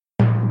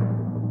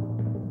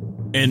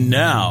And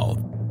now,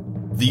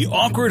 the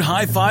Awkward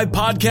High Five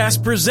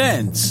Podcast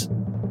presents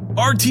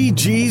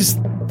RTG's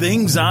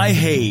Things I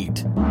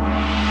Hate.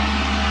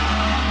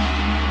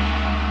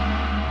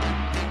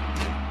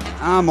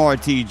 I'm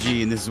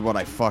RTG, and this is what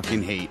I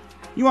fucking hate.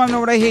 You want to know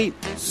what I hate?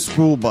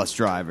 School bus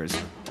drivers.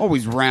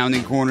 Always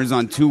rounding corners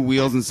on two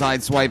wheels and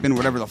sideswiping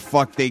whatever the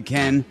fuck they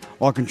can,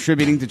 while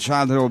contributing to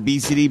childhood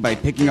obesity by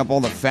picking up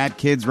all the fat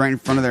kids right in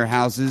front of their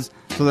houses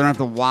so they don't have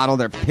to waddle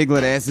their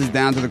piglet asses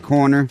down to the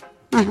corner.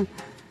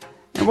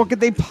 And what could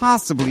they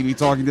possibly be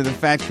talking to the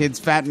fat kid's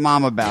fat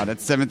mom about at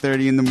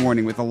 7:30 in the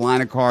morning with a line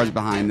of cars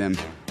behind them?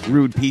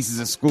 Rude pieces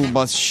of school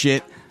bus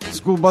shit.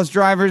 School bus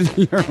drivers,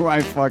 you're who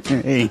I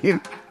fucking hate.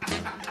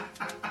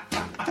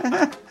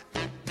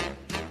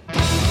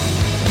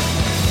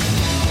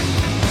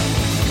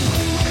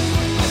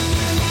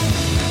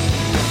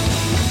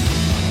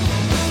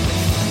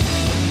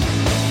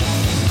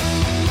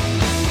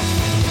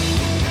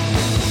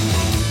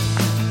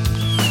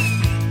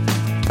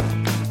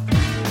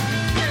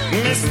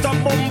 Mr.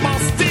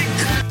 Bombastic.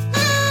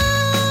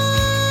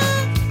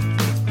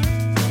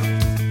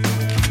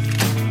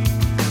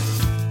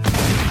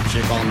 She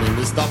call me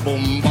Mr.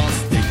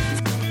 Bombastic.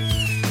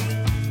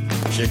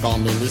 She call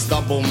me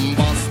Mr.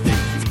 Bombastic.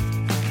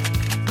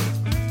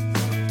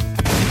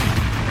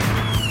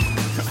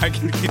 I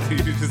can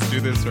continue to just do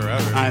this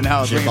forever. I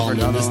know. She call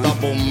me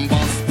Mr.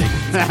 Bombastic.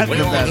 That's We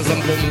the want best some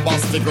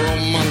bombastic,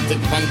 romantic,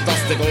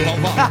 fantastic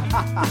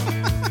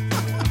lover.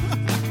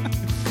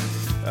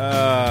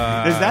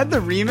 Is that the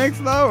remix,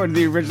 though, or did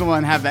the original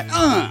one have that?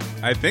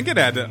 I think it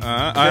had.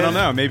 I don't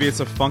know. Maybe it's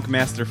a Funk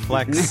Master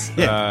Flex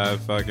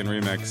fucking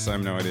remix. I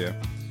have no idea.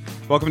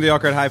 Welcome to the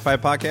Awkward High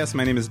Five Podcast.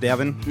 My name is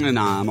Davin, And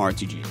I'm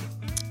RTG.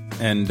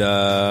 and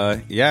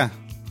yeah.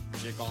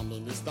 She call me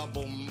Mr.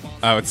 Bombastic.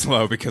 Oh, it's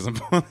slow because I'm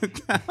pulling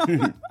it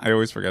down. I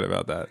always forget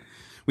about that.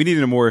 We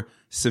needed a more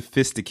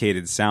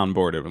sophisticated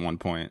soundboard at one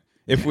point.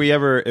 If we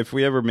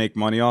ever make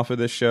money off of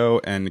this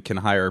show and can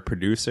hire a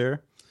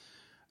producer.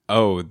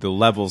 Oh, the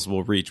levels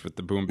will reach with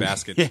the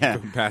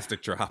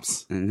boombastic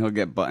drops. And he'll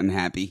get button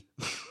happy.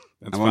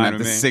 That's I won't fine have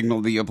with to me.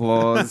 signal the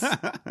applause.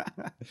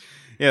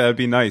 Yeah, that'd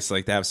be nice.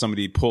 Like to have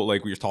somebody pull,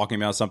 like we were talking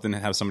about something,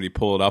 and have somebody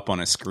pull it up on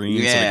a screen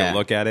so we Yeah. can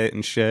look at it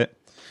and shit.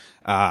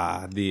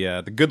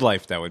 The good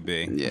life that would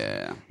be.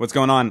 Yeah. What's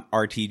going on,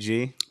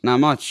 RTG? Not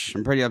much.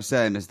 I'm pretty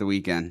upset I missed the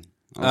weekend.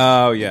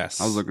 Oh yes,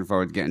 I was looking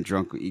forward to getting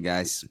drunk with you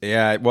guys.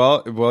 Yeah,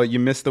 well, you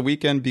missed the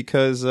weekend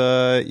because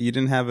you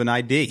didn't have an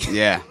ID.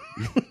 Yeah.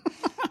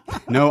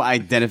 No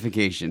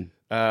identification.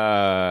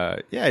 Yeah,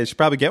 you should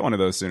probably get one of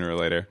those sooner or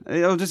later.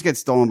 It'll just get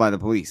stolen by the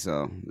police,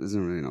 so there's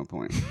really no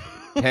point.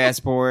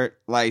 Passport,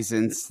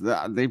 license,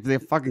 they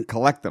fucking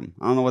collect them.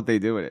 I don't know what they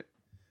do with it.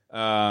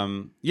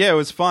 Yeah, it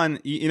was fun.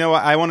 You know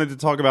what? I wanted to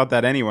talk about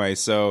that anyway.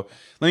 So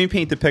let me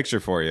paint the picture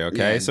for you.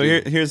 Okay. Yeah, So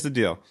dude. here's the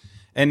deal.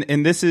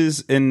 And this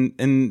is in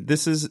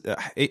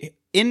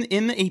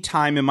a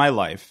time in my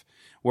life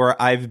where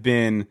I've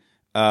been,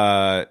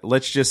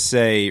 let's just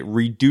say,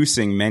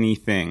 reducing many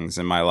things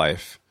in my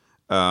life.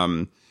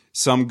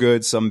 Some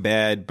good, some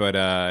bad, but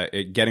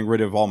getting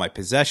rid of all my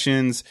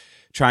possessions,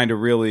 trying to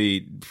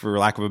really, for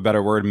lack of a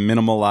better word,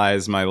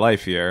 minimalize my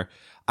life here.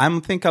 I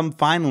think I'm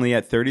finally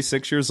at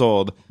 36 years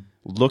old,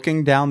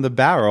 looking down the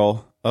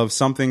barrel of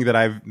something that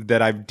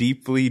I've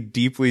deeply,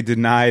 deeply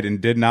denied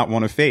and did not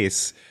want to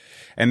face.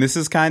 And this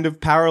is kind of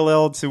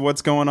parallel to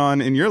what's going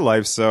on in your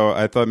life, so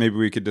I thought maybe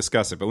we could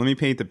discuss it. But let me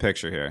paint the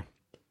picture here.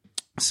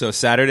 So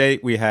Saturday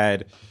we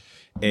had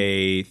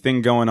a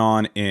thing going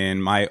on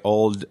in my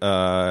old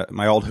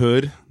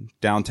hood,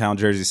 downtown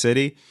Jersey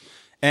City.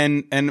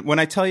 And when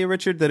I tell you,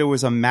 Richard, that it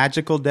was a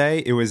magical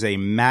day, it was a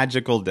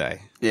magical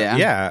day. Yeah.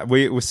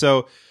 Yeah.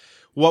 So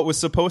what was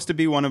supposed to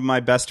be one of my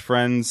best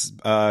friend's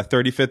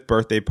 35th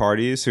birthday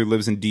parties, who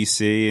lives in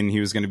D.C., and he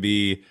was going to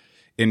be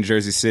in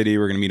Jersey City.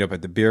 We're going to meet up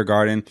at the beer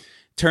garden.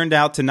 Turned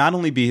out to not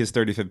only be his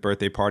 35th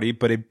birthday party,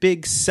 but a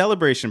big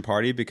celebration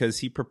party because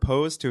he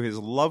proposed to his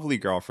lovely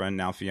girlfriend,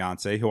 now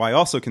fiance, who I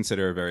also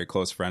consider a very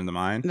close friend of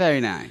mine. Very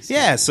nice.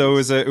 Yeah, so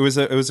it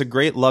was a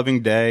great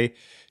loving day.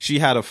 She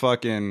had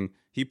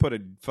he put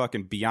a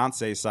fucking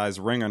Beyonce-sized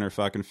ring on her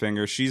fucking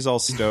finger. She's all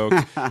stoked.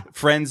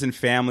 Friends and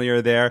family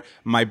are there.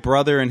 My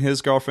brother and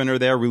his girlfriend are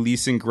there,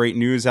 releasing great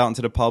news out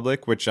into the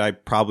public, which I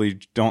probably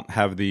don't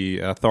have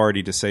the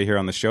authority to say here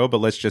on the show, but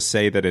let's just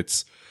say that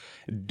it's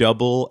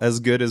double as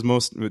good as the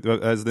news could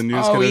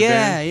have been.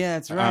 Yeah,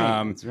 that's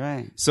right. That's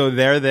right. So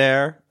they're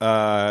there,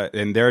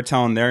 and they're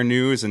telling their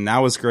news, and that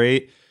was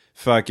great.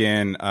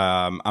 Fucking,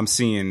 I'm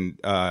seeing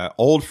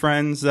old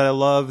friends that I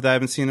love that I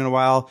haven't seen in a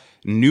while,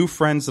 new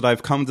friends that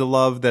I've come to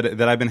love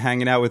that I've been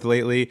hanging out with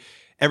lately.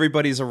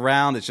 Everybody's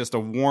around. It's just a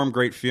warm,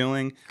 great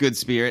feeling. Good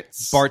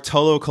spirits.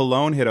 Bartolo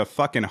Colon hit a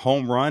fucking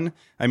home run.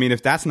 I mean,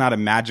 if that's not a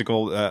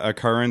magical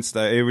occurrence,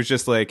 it was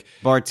just like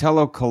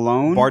Bartolo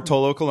Colon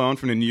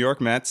from the New York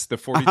Mets, the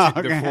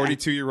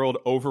 42-year-old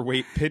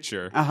overweight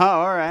pitcher.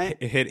 All right.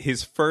 Hit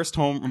his first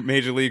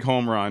major league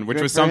home run, which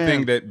Good was for something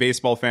him. that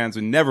baseball fans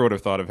never would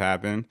have thought of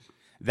happening.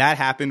 that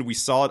happened. We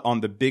saw it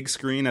on the big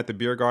screen at the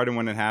beer garden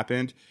when it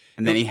happened.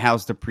 And then he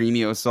housed a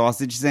premio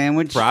sausage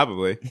sandwich.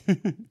 Probably.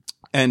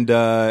 And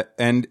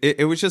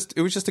it was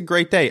just a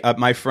great day.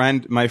 My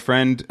friend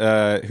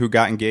who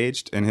got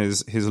engaged, and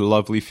his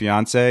lovely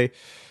fiance,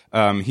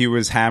 he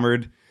was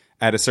hammered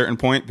at a certain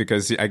point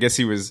because I guess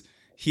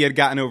he had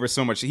gotten over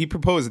so much. He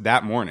proposed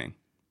that morning.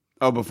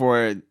 Oh,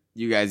 before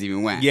you guys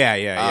even went. Yeah.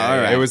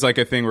 Right. It was like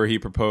a thing where he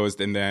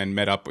proposed and then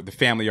met up with the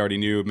family. Already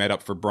knew, met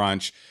up for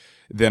brunch.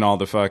 Then all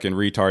the fucking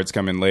retards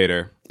come in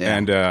later.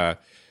 Yeah.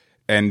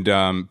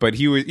 But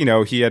he was,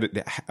 he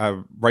had,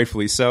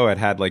 rightfully so,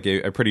 had like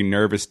a pretty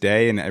nervous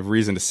day and a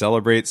reason to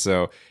celebrate.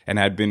 So, and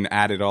had been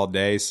at it all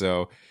day.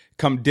 So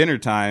come dinner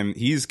time,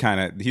 he's kind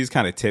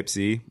of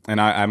tipsy. And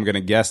I'm going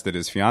to guess that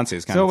his fiance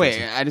is kind of tipsy.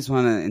 So wait, I just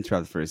want to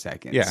interrupt for a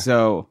second. Yeah.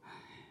 So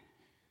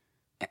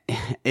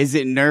is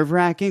it nerve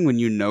wracking when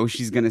you know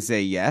she's going to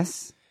say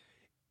yes?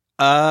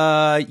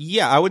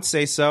 Yeah, I would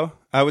say so.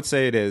 I would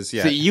say it is.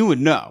 Yeah. So you would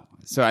know.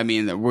 So, I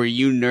mean, were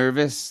you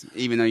nervous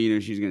even though you knew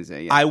she was going to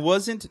say yes? I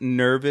wasn't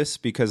nervous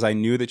because I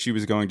knew that she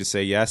was going to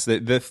say yes.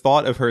 The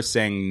thought of her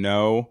saying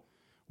no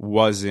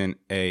wasn't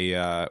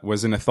a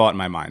thought in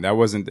my mind. That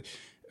wasn't,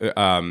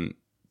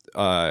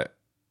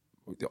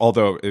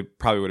 although it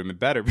probably would have been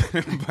better.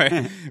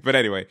 but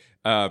anyway,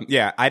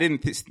 yeah, I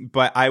didn't,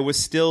 but I was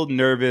still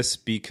nervous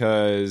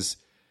because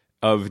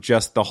of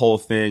just the whole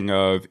thing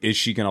of, is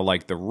she going to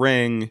like the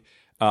ring?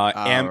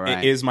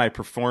 Right. Is my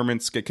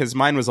performance, because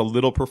mine was a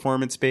little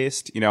performance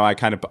based. I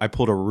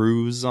pulled a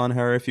ruse on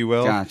her, if you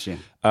will. Gotcha.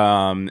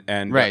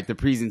 And right, the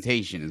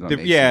presentation is what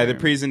makes the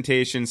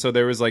presentation. So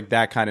there was like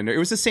that kind of, it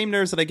was the same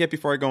nerves that I get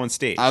before I go on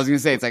stage. I was going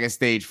to say, it's like a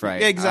stage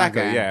fright. Yeah,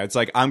 exactly. Okay. Yeah. It's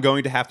like, I'm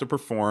going to have to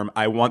perform.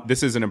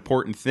 This is an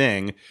important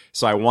thing.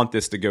 So I want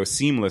this to go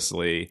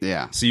seamlessly.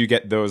 Yeah. So you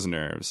get those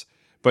nerves.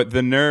 But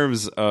the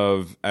nerves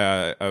of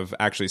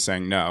actually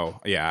saying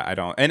no, yeah, I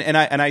don't. And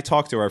I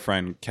talked to our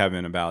friend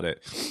Kevin about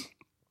it.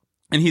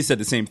 And he said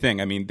the same thing.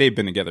 I mean, they've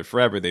been together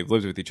forever. They've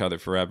lived with each other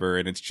forever.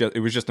 And it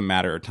was just a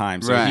matter of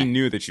time. So he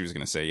knew that she was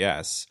going to say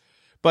yes.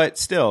 But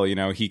still,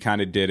 he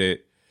kind of did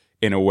it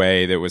in a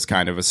way that was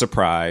kind of a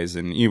surprise.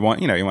 And you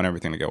want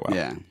everything to go well.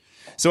 Yeah.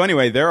 So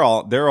anyway, they're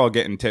all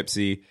getting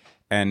tipsy.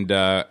 And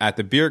at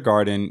the beer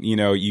garden,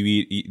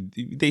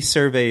 they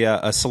serve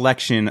a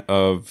selection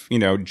of,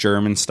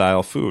 German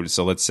style food.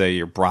 So let's say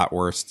your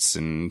bratwursts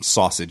and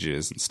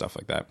sausages and stuff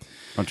like that.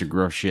 Bunch of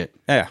gross shit.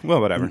 Yeah,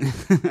 well, whatever.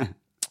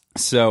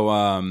 So,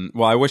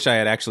 I wish I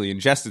had actually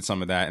ingested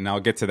some of that, and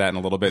I'll get to that in a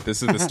little bit.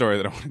 This is the story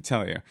that I want to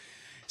tell you.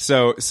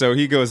 So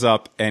he goes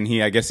up and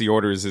I guess he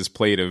orders his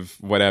plate of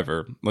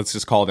whatever. Let's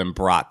just call them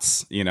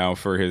brats,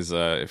 for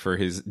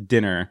his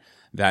dinner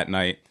that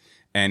night.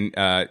 And,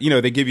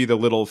 they give you the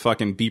little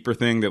fucking beeper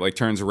thing that like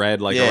turns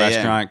red like a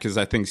restaurant, because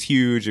that thing's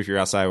huge. If you're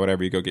outside,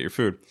 whatever, you go get your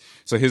food.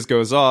 So his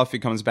goes off. He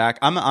comes back.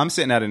 I'm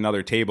sitting at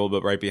another table,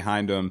 but right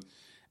behind him,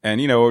 and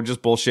we're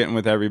just bullshitting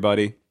with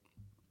everybody.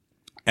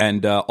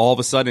 And all of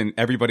a sudden,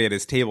 everybody at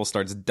his table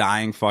starts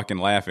dying fucking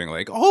laughing,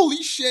 like,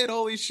 holy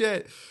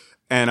shit.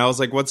 And I was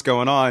like, what's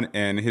going on?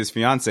 And his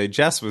fiance,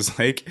 Jess, was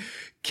like,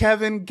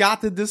 Kevin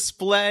got the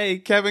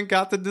display.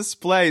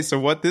 So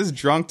what this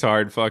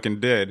drunktard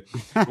fucking did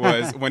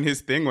was when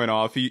his thing went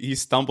off, he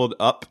stumbled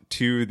up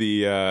to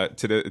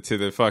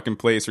the fucking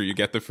place where you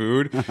get the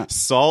food,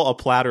 saw a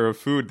platter of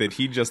food that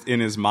he just in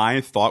his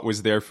mind thought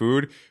was their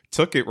food,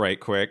 took it right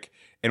quick,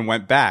 and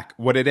went back.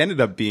 What it ended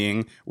up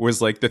being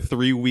was like the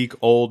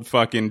 3-week-old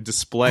fucking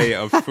display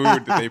of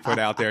food that they put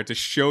out there to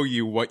show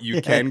you what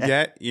you can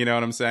get. You know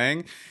what I'm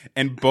saying?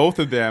 And both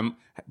of them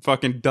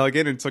fucking dug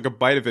in and took a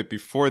bite of it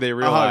before they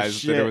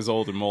realized that it was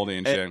old and moldy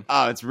and shit.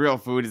 It's real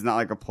food. It's not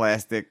like a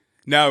plastic.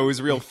 No, it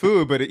was real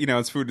food, but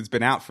it's food that's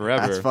been out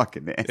forever. That's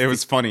fucking nasty. It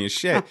was funny as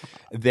shit.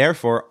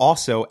 Therefore,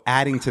 also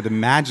adding to the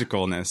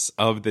magicalness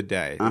of the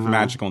day. If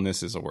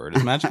magicalness is a word.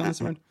 Is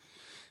magicalness a word?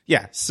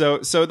 Yeah, so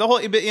the whole,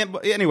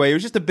 anyway, it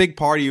was just a big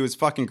party. It was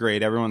fucking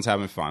great. Everyone's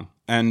having fun,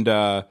 and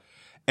I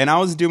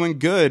was doing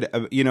good.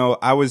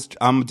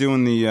 I'm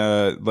doing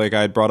the like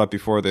I had brought up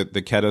before, the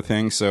keto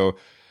thing. So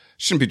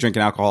shouldn't be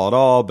drinking alcohol at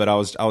all, but I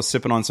was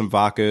sipping on some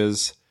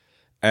vodkas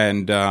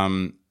and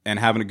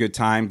having a good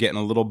time, getting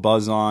a little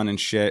buzz on and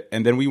shit.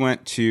 And then we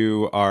went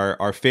to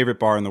our favorite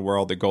bar in the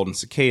world, the Golden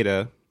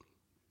Cicada,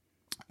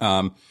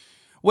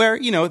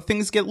 where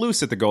things get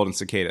loose at the Golden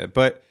Cicada,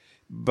 But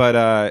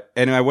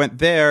and I went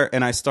there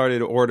and I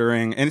started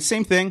ordering, and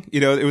same thing,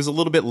 it was a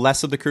little bit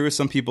less of the crew.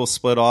 Some people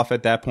split off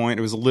at that point.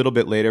 It was a little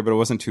bit later, but it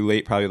wasn't too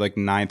late, probably like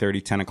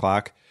 9:30, 10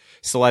 o'clock.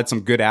 Still had some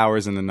good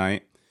hours in the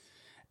night.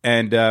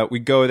 And we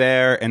go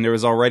there, and there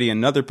was already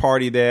another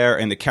party there,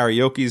 and the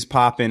karaoke's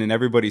popping, and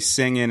everybody's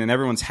singing, and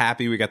everyone's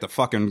happy. We got the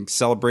fucking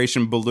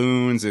celebration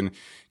balloons, and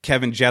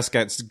Kevin Jess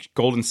got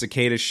Golden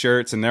Cicada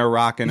shirts, and they're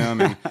rocking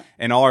them,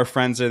 and all our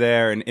friends are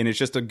there, and it's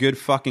just a good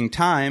fucking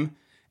time.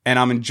 And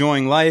I'm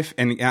enjoying life,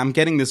 and I'm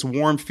getting this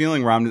warm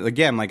feeling where I'm,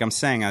 again, like I'm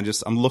saying,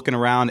 I'm looking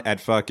around at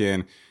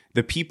fucking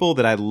the people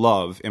that I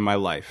love in my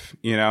life.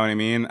 You know what I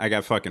mean? I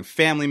got fucking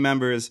family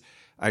members.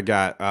 I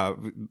got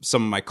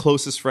some of my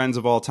closest friends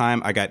of all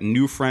time. I got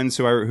new friends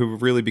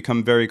who've really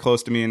become very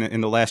close to me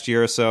in the last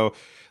year or so.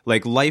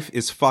 Like, life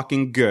is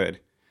fucking good.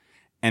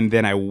 And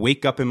then I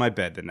wake up in my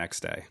bed the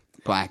next day.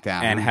 Blacked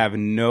out. And have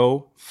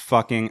no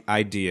fucking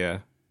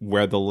idea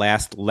where the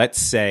last, let's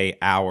say,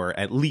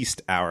 at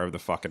least hour of the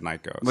fucking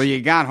night goes. Well, you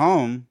got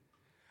home.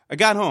 I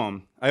got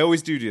home. I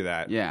always do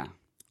that. Yeah.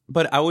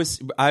 But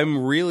here's what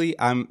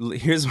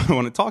I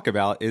want to talk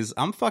about is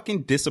I'm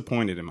fucking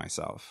disappointed in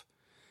myself.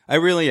 I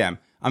really am.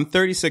 I'm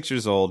 36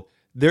 years old.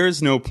 There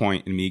is no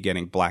point in me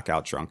getting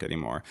blackout drunk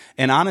anymore.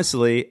 And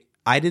honestly,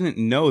 I didn't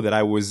know that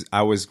I was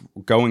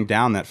going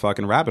down that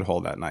fucking rabbit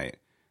hole that night.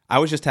 I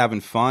was just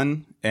having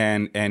fun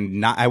and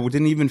not. I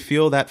didn't even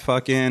feel that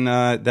fucking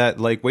that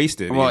like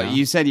wasted. Well, you know?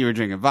 you said you were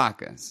drinking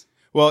vodkas.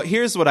 Well,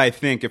 here's what I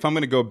think. If I'm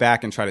going to go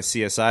back and try to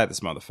CSI this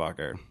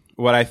motherfucker,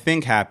 what I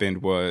think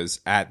happened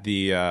was at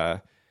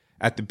the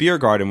beer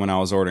garden when I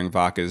was ordering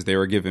vodkas, they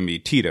were giving me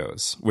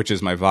Tito's, which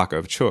is my vodka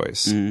of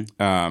choice.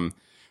 Mm-hmm.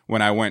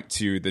 When I went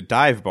to the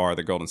dive bar,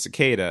 the Golden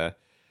Cicada,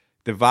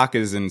 the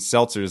vodkas and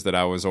seltzers that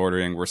I was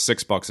ordering were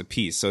 $6 a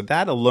piece. So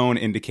that alone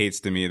indicates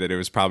to me that it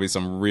was probably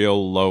some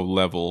real low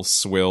level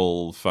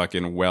swill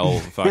fucking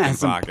fucking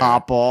Some vodka.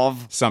 pop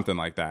off. Something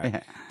like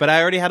that. But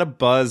I already had a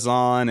buzz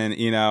on and,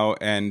 you know,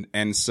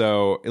 and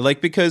so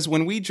like, because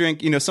when we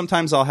drink, you know,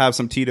 sometimes I'll have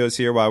some Tito's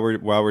here while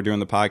we're doing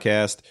the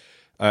podcast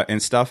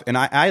and stuff. And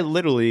I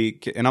literally,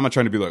 and I'm not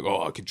trying to be like,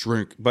 oh, I could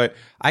drink, but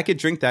I could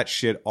drink that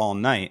shit all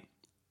night.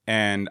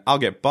 And I'll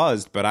get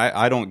buzzed, but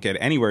I don't get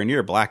anywhere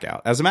near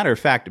blackout. As a matter of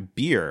fact,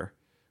 beer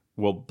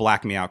will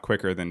black me out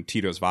quicker than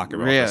Tito's vodka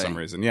for some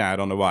reason. Yeah, I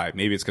don't know why.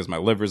 Maybe it's because my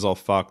liver's all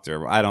fucked,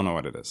 or I don't know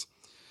what it is.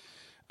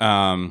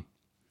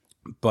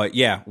 But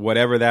yeah,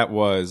 whatever that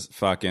was,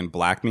 fucking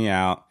blacked me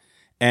out.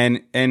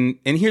 And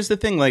here's the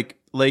thing, like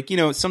you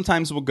know,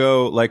 sometimes we'll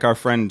go, like our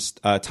friends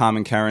Tom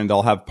and Karen,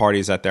 they'll have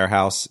parties at their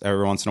house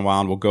every once in a while,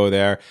 and we'll go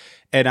there.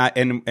 And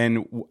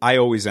I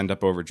always end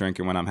up over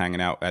drinking when I'm hanging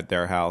out at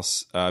their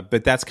house.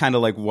 But that's kind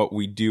of like what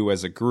we do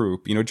as a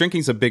group. You know,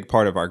 drinking's a big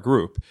part of our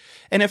group.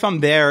 And if I'm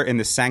there in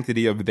the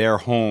sanctity of their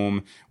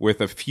home with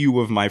a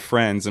few of my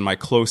friends and my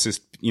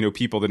closest, you know,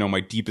 people that know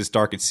my deepest,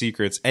 darkest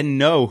secrets and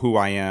know who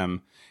I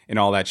am and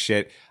all that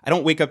shit, I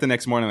don't wake up the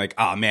next morning like,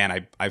 oh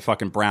man, I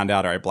fucking browned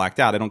out or I blacked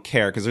out. I don't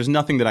care, because there's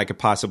nothing that I could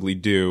possibly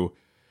do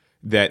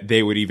that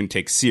they would even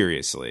take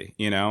seriously,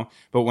 you know?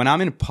 But when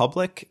I'm in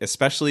public,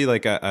 especially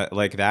like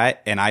like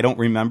that, and I don't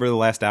remember the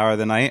last hour of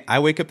the night, I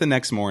wake up the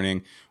next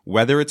morning,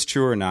 whether it's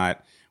true or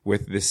not,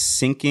 with this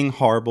sinking,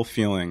 horrible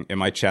feeling in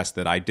my chest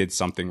that I did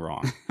something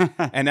wrong.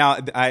 And now,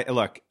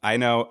 I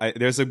know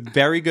there's a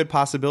very good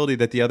possibility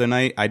that the other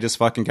night I just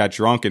fucking got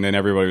drunk, and then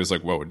everybody was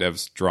like, whoa,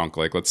 Dev's drunk,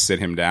 like, let's sit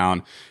him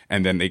down.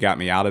 And then they got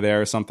me out of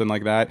there or something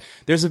like that.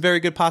 There's a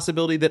very good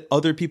possibility that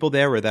other people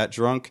there were that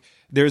drunk.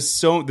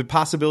 The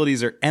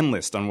possibilities are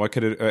endless on what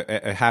could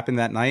have happened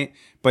that night.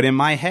 But in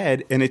my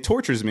head, and it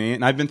tortures me,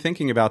 and I've been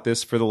thinking about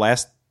this for the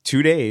last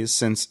 2 days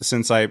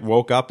since I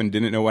woke up and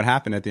didn't know what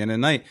happened at the end of the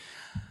night.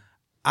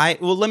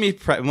 Let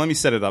me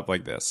set it up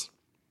like this.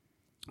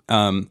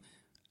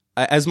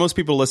 As most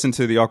people listen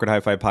to the Awkward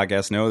Hi-Fi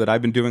podcast know, that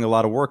I've been doing a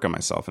lot of work on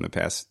myself in the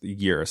past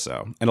year or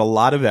so. And a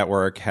lot of that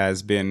work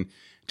has been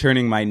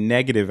turning my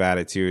negative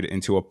attitude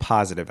into a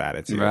positive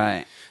attitude.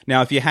 Right.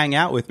 Now, if you hang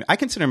out with me, I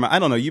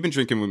don't know, you've been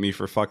drinking with me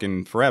for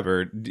fucking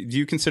forever. Do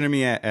you consider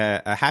me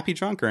a happy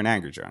drunk or an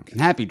angry drunk?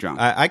 Happy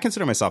drunk. I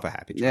consider myself a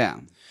happy drunk. Yeah.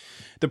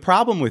 The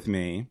problem with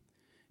me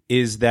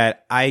is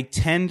that I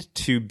tend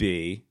to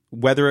be,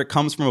 whether it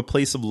comes from a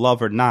place of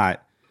love or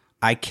not,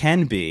 I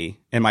can be,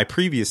 and my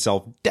previous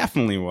self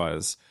definitely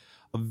was,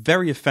 a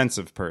very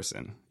offensive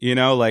person. You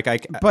know, like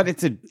But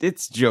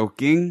it's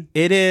joking.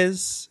 It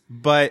is,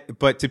 but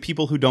to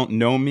people who don't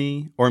know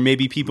me, or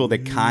maybe people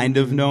that kind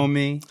of know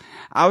me.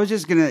 I was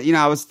just gonna,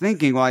 I was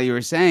thinking while you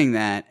were saying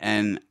that,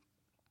 and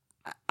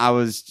I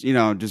was,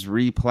 just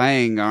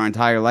replaying our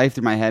entire life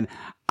through my head.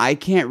 I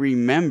can't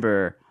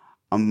remember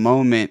a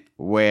moment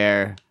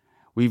where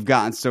we've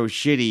gotten so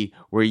shitty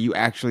where you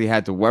actually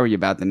had to worry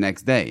about the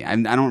next day. I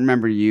don't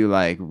remember you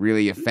like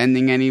really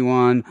offending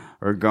anyone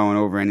or going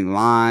over any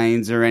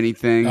lines or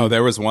anything. Oh,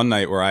 there was one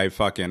night where I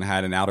fucking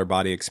had an outer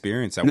body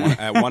experience at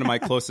one of my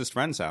closest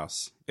friends'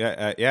 house.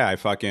 Yeah,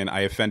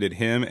 I offended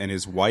him and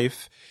his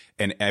wife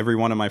and every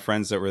one of my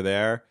friends that were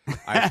there.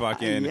 I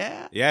fucking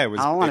it was.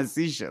 I want to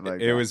see shit like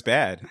that. It was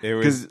bad. It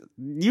was, because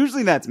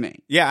usually that's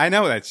me. Yeah, I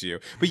know that's you,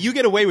 but you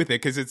get away with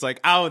it because it's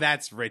like, oh,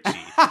 that's Richie.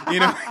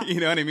 You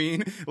know what I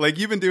mean? Like,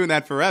 you've been doing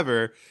that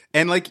forever,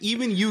 and like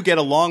even you get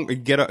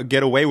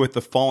away with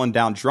the falling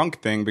down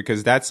drunk thing,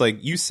 because that's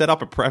like you set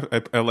up a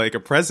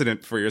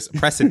precedent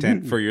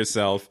for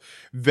yourself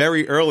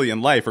very early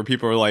in life, where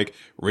people are like,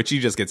 Richie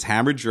just gets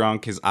hammered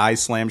drunk, his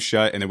eyes slam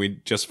shut, and then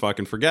we just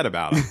fucking forget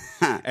about him.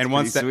 And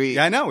once that, sweet.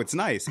 I know, it's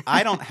nice.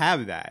 I don't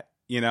have that,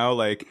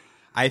 like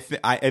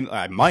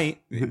I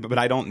might, but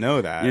I don't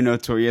know that. You're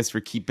notorious for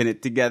keeping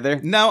it together.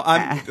 No,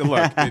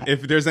 look,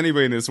 if there's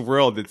anybody in this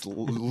world that's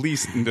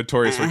least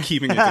notorious for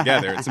keeping it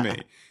together, it's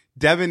me.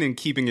 Devin and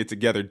keeping it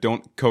together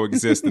don't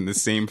coexist in the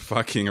same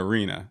fucking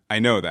arena. I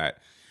know that.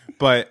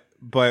 But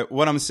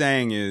what I'm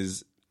saying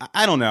is,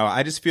 I don't know.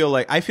 I feel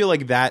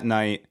like that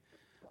night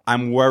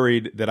I'm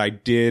worried that I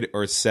did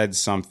or said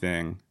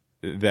something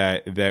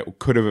that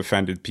could have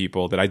offended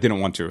people that I didn't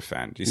want to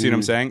offend. You see what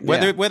I'm saying?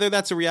 Whether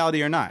that's a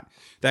reality or not.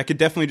 That could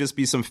definitely just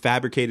be some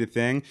fabricated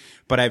thing.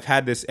 But I've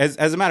had this,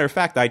 as a matter of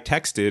fact, I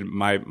texted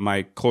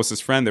my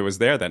closest friend that was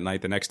there that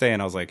night the next day,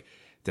 and I was like,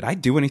 did I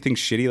do anything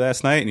shitty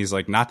last night? And he's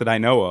like, not that I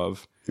know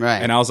of. Right.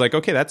 And I was like,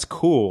 okay, that's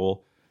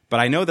cool. But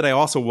I know that I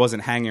also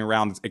wasn't hanging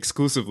around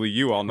exclusively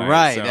you all night.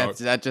 Right.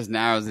 So. That just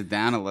narrows it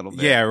down a little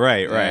bit. Yeah,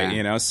 right.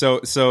 You know,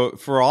 so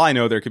for all I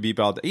know, there could be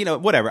about, you know,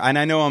 whatever. And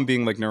I know I'm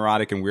being like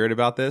neurotic and weird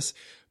about this,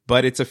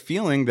 but it's a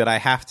feeling that I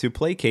have to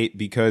placate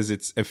because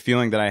it's a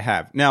feeling that I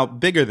have. Now,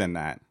 bigger than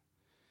that.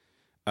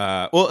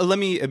 Well, let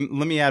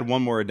me add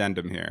one more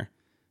addendum here.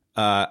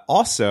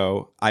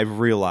 Also, I've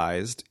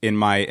realized in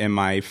my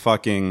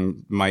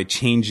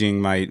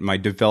changing, my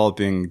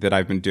developing that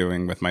I've been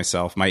doing with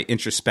myself, my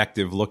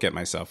introspective look at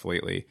myself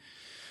lately.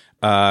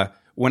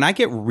 When I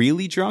get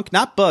really drunk,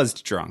 not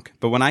buzzed drunk,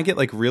 but when I get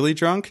like really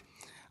drunk,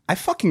 I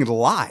fucking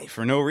lie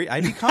for no reason.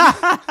 I become,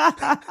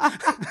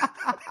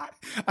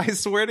 I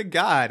swear to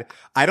God,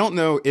 I don't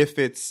know if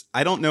it's,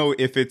 I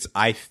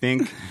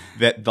think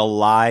that the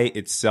lie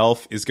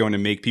itself is going to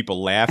make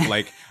people laugh.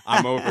 Like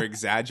I'm over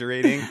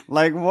exaggerating.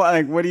 Like what?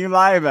 Like what do you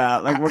lie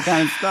about? Like what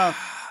kind of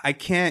stuff? I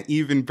can't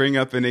even bring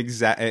up an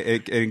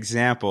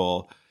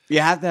example. You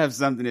have to have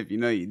something if you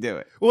know you do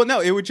it. Well, no,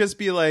 it would just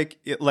be like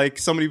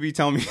somebody be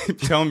telling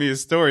me a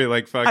story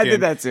like fucking. I did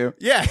that too.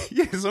 Yeah.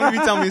 Somebody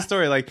be telling me a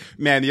story like,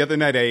 man, the other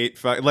night I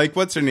ate like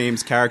what's her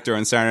name's character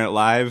on Saturday Night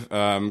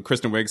Live,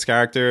 Kristen Wiig's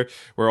character,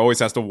 where always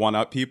has to one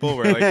up people.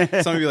 Where like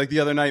somebody be like, the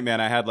other night, man,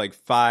 I had like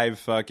 5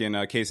 fucking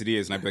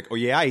quesadillas, and I'd be like, oh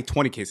yeah, I ate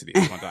 20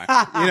 quesadillas one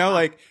time. You know,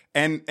 like,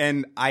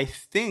 and I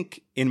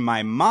think in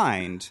my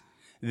mind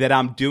that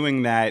I'm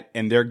doing that,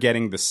 and they're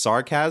getting the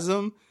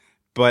sarcasm.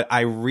 But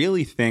I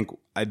really think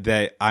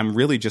that I'm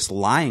really just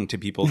lying to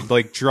people.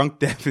 Like drunk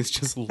Dev is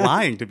just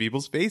lying to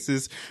people's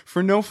faces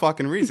for no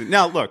fucking reason.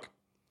 Now, look,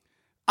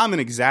 I'm an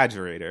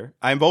exaggerator.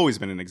 I've always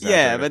been an exaggerator.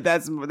 Yeah, but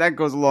that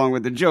goes along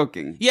with the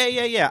joking.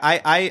 Yeah.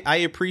 I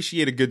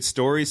appreciate a good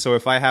story. So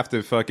if I have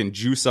to fucking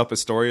juice up a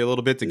story a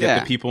little bit to get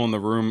the people in the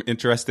room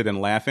interested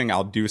in laughing,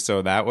 I'll do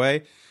so that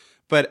way.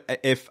 But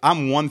if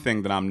I'm one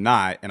thing that I'm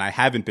not, and I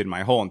haven't been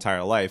my whole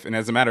entire life, and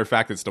as a matter of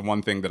fact, it's the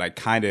one thing that I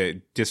kind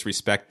of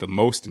disrespect the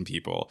most in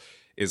people,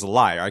 is a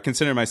liar. I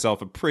consider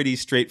myself a pretty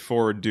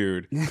straightforward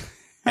dude.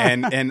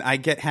 and I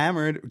get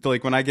hammered,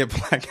 like when I get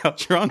blackout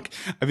drunk,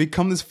 I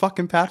become this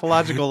fucking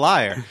pathological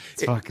liar.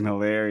 It's fucking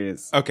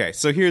hilarious. Okay,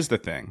 so here's the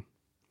thing.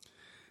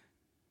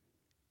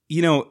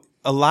 You know,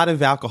 a lot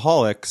of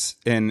alcoholics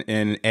in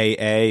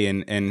AA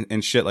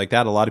and shit like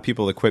that, a lot of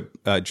people that quit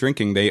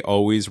drinking, they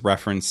always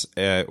reference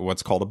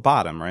what's called a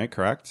bottom, right?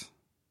 Correct?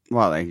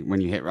 Well, like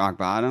when you hit rock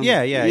bottom?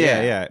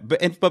 Yeah.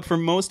 But for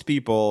most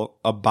people,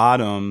 a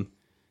bottom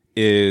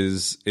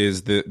is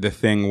the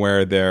thing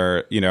where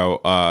they're, you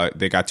know,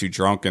 they got too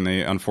drunk and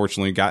they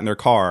unfortunately got in their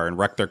car and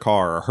wrecked their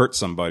car or hurt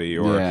somebody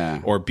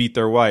or beat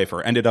their wife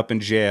or ended up in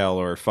jail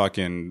or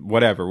fucking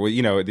whatever. Well,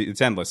 you know,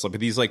 it's endless.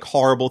 But these like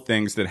horrible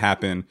things that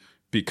happen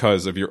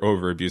because of your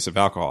over abuse of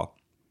alcohol.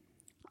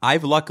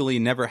 I've luckily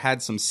never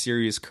had some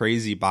serious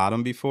crazy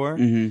bottom before.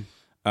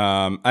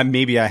 Mm-hmm.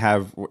 Maybe I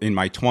have in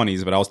my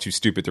 20s, but I was too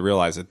stupid to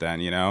realize it then,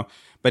 you know?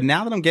 But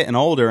now that I'm getting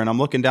older and I'm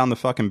looking down the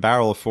fucking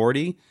barrel of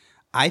 40,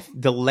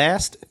 the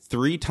last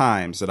 3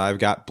 times that I've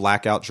got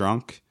blackout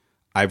drunk,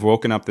 I've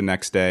woken up the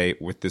next day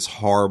with this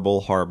horrible,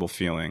 horrible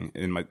feeling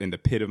in the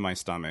pit of my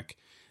stomach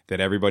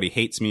that everybody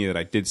hates me, that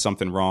I did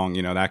something wrong,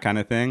 you know, that kind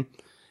of thing.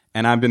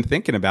 And I've been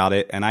thinking about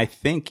it, and I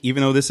think even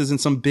though this isn't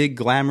some big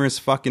glamorous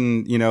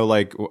fucking, you know,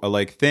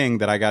 like thing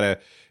that I gotta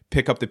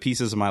pick up the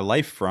pieces of my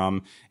life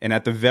from, and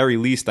at the very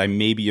least, I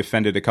maybe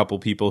offended a couple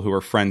people who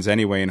are friends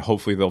anyway, and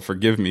hopefully they'll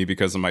forgive me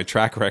because of my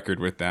track record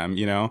with them,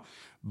 you know?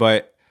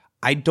 But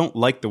I don't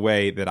like the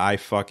way that I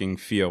fucking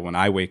feel when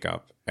I wake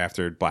up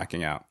after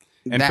blacking out.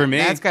 And for me,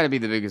 that's got to be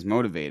the biggest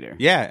motivator.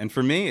 Yeah, and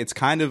for me, it's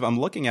kind of, I'm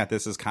looking at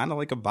this as kind of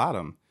like a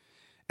bottom.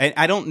 And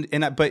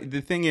but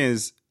the thing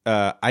is,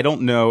 I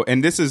don't know,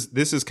 and this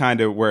is kind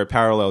of where it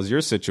parallels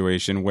your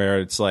situation, where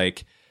it's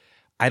like,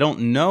 I don't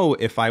know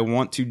if I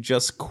want to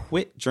just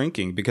quit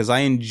drinking because I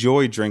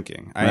enjoy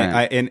drinking.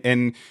 Right.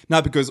 And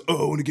not because, I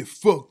want to get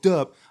fucked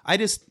up.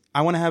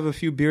 I want to have a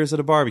few beers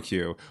at a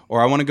barbecue,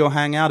 or I want to go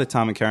hang out at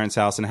Tom and Karen's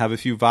house and have a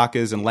few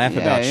vodkas and laugh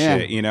about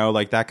shit, you know,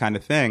 like that kind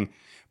of thing.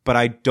 But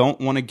I don't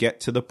want to get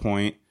to the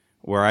point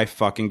where I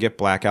fucking get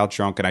blackout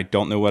drunk and I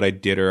don't know what I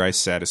did or I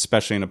said,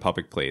 especially in a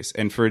public place.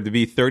 And for it to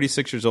be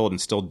 36 years old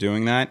and still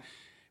doing that,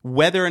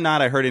 whether or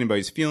not I hurt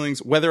anybody's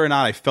feelings, whether or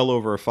not I fell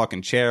over a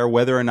fucking chair,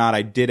 whether or not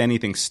I did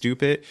anything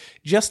stupid,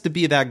 just to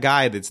be that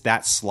guy that's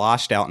that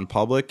sloshed out in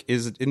public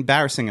is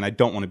embarrassing, and I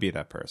don't want to be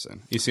that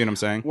person. You see what I'm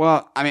saying?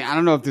 Well, I mean, I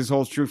don't know if this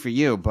holds true for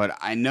you, but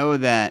I know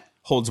that...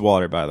 Holds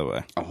water, by the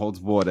way. Oh, holds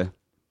water.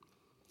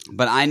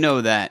 But I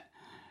know that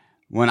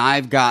when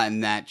I've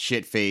gotten that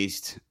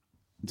shit-faced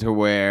to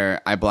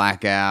where I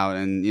black out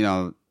and, you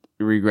know,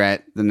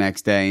 regret the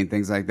next day and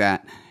things like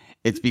that.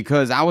 It's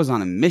because I was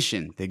on a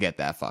mission to get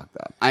that fucked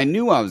up. I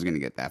knew I was going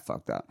to get that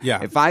fucked up.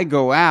 Yeah. If I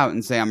go out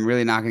and say I'm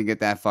really not going to get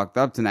that fucked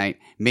up tonight,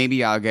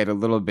 maybe I'll get a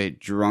little bit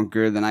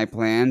drunker than I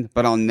planned,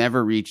 but I'll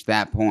never reach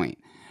that point.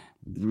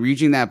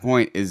 Reaching that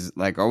point is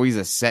like always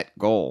a set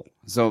goal.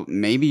 So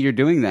maybe you're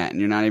doing that and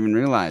you're not even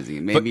realizing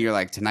it. Maybe you're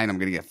like, tonight I'm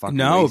going to get fucking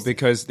wasted.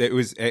 Because it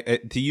was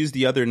to use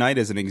the other night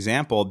as an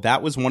example,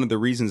 that was one of the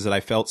reasons that I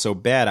felt so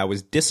bad. I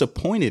was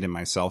disappointed in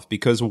myself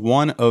because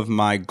one of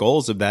my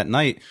goals of that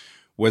night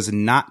was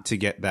not to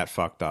get that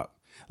fucked up.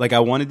 Like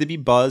I wanted to be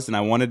buzzed and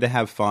I wanted to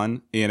have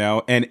fun, you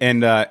know,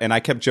 and I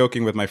kept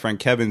joking with my friend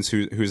Kevin's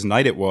whose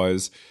night it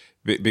was,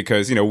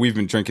 because, you know, we've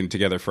been drinking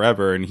together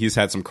forever and he's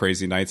had some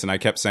crazy nights. And I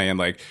kept saying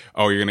like,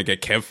 oh, you're going to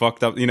get Kev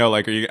fucked up. You know,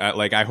 like, are you,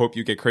 like, I hope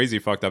you get crazy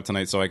fucked up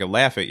tonight so I could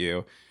laugh at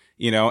you,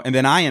 you know? And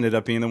then I ended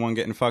up being the one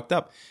getting fucked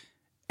up.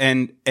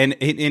 And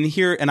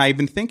here, and I've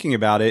been thinking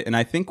about it. And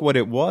I think what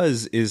it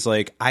was is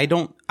like,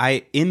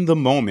 in the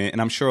moment, and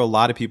I'm sure a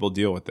lot of people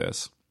deal with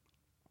this,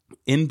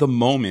 in the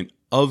moment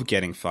of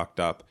getting fucked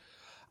up,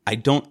 I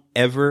don't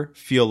ever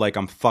feel like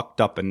I'm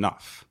fucked up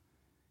enough.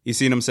 You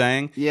see what I'm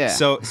saying? Yeah.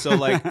 So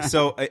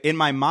in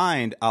my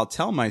mind, I'll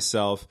tell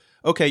myself,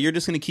 okay, you're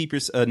just going to keep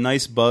a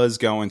nice buzz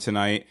going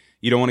tonight.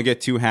 You don't want to get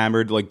too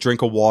hammered, like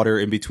drink a water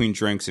in between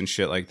drinks and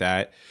shit like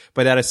that.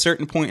 But at a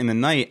certain point in the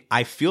night,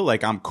 I feel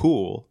like I'm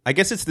cool. I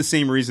guess it's the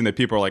same reason that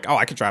people are like, oh,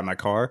 I could drive my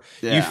car.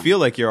 Yeah. You feel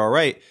like you're all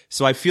right.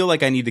 So I feel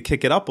like I need to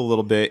kick it up a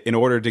little bit in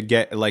order to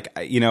get like,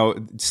 you know,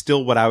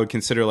 still what I would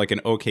consider like an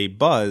okay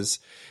buzz.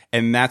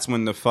 And that's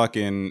when the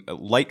fucking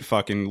light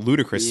fucking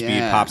ludicrous speed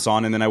pops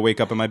on, and then I wake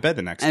up in my bed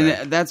the next day.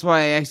 And that's why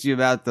I asked you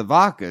about the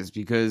vodkas,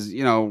 because,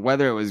 you know,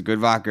 whether it was good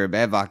vodka or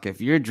bad vodka,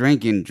 if you're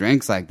drinking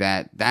drinks like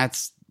that,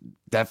 that's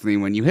definitely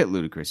when you hit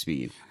ludicrous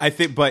speed. I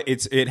think, but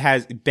it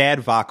has bad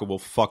vodka will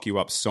fuck you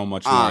up so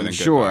much more than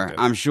good vodka.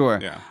 I'm sure.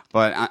 Yeah.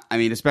 But I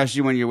mean,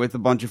 especially when you're with a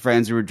bunch of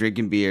friends who are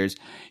drinking beers,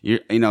 you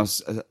know,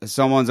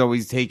 someone's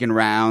always taking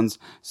rounds,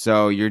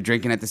 so you're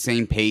drinking at the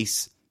same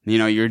pace. You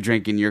know, you're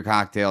drinking your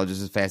cocktail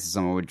just as fast as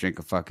someone would drink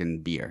a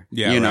fucking beer.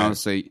 Yeah, you know, right.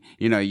 so,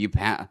 you know,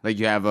 like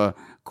you have a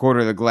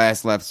quarter of the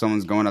glass left,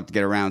 someone's going up to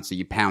get around, so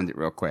you pound it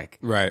real quick.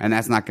 Right. And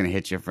that's not going to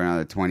hit you for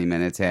another 20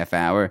 minutes, half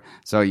hour.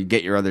 So you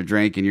get your other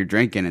drink and you're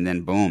drinking, and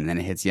then boom, then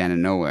it hits you out of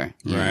nowhere.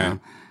 You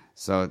know?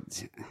 So.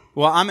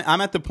 Well,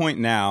 I'm at the point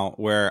now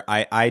where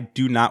I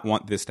do not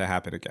want this to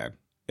happen again.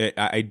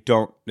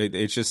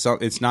 It's just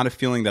it's not a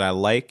feeling that I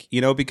like, you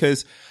know,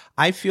 because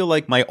I feel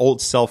like my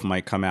old self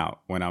might come out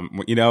when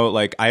I'm, you know,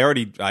 like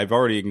I've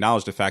already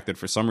acknowledged the fact that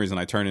for some reason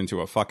I turn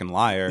into a fucking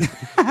liar,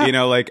 you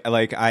know, like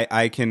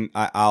I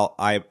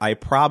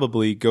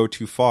probably go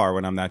too far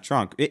when I'm that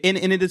drunk, and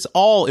it is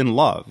all in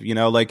love, you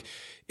know, like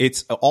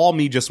it's all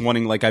me just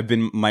wanting, like I've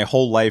been my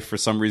whole life for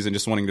some reason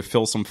just wanting to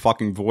fill some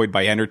fucking void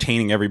by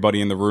entertaining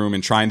everybody in the room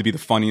and trying to be the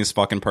funniest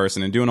fucking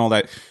person and doing all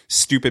that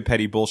stupid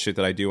petty bullshit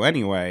that I do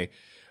anyway.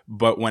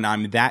 But when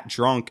I'm that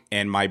drunk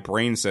and my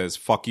brain says,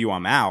 fuck you,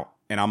 I'm out,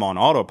 and I'm on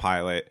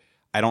autopilot,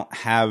 I don't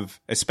have,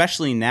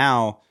 especially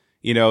now,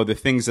 you know, the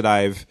things that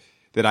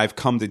I've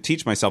come to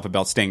teach myself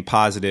about staying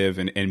positive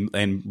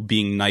and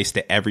being nice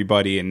to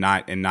everybody and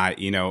not,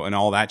 you know, and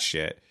all that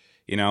shit.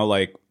 You know,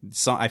 like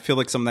I feel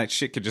like some of that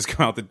shit could just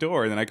come out the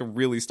door, and then I could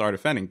really start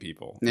offending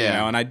people. Yeah. You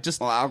know, and I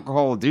just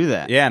alcohol will do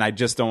that. Yeah, and I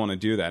just don't want to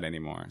do that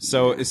anymore.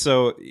 So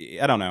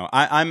I don't know.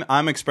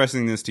 I'm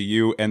expressing this to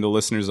you and the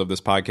listeners of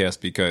this podcast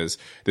because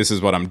this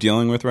is what I'm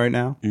dealing with right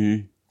now.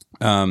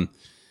 Mm-hmm.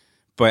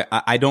 But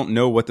I don't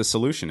know what the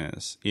solution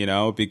is, you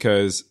know,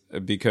 because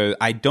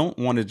I don't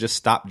want to just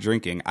stop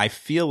drinking. I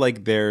feel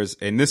like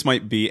and this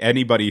might be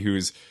anybody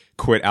who's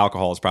quit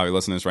alcohol is probably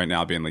listening to this right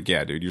now being like,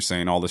 yeah, dude, you're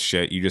saying all this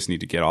shit. You just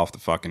need to get off the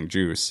fucking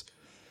juice.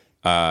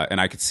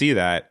 And I could see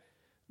that.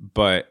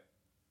 But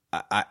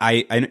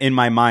I in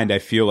my mind, I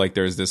feel like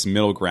there's this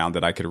middle ground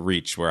that I could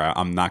reach where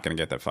I'm not going to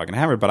get that fucking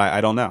hammered, but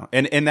I don't know.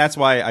 And that's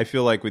why I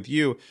feel like with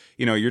you,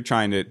 you know, you're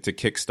trying to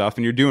kick stuff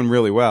and you're doing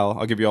really well.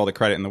 I'll give you all the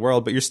credit in the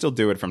world, but you're still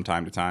do it from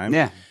time to time.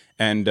 Yeah.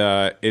 And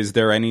is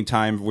there any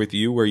time with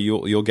you where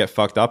you'll get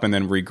fucked up and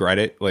then regret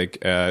it, like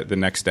the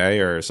next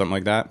day or something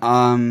like that?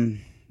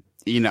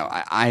 You know,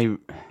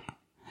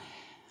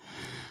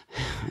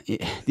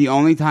 the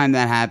only time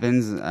that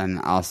happens, and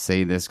I'll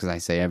say this because I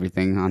say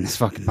everything on this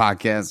fucking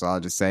podcast, so I'll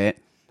just say it.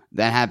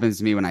 That happens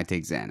to me when I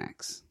take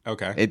Xanax.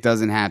 Okay. It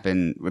doesn't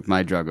happen with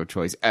my drug of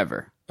choice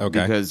ever. Okay.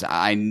 Because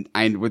I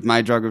with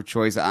my drug of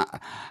choice,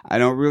 I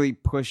don't really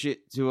push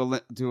it to a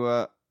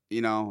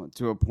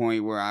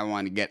point where I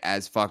want to get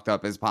as fucked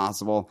up as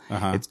possible.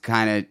 Uh-huh. It's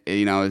kind of,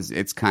 you know,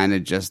 it's kind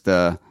of just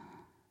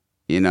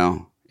you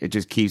know, it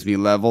just keeps me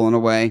level in a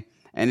way.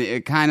 And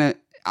it kind of,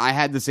 I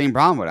had the same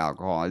problem with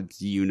alcohol,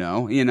 you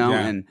know, yeah.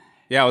 And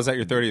yeah, I was at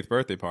your 30th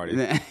birthday party.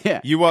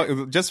 Yeah.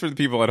 You just for the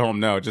people at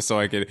home know, just so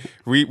I could,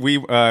 we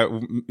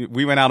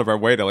went out of our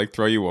way to like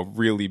throw you a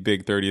really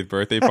big 30th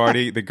birthday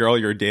party. The girl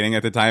you were dating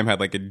at the time had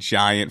like a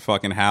giant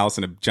fucking house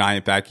and a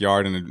giant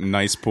backyard and a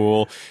nice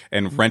pool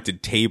and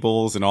rented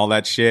tables and all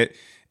that shit.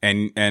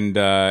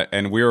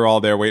 and we were all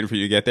there waiting for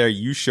you to get there.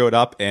 You showed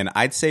up, and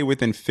I'd say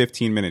within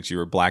 15 minutes you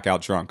were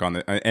blackout drunk on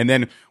the. And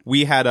then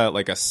we had a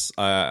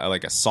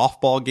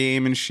softball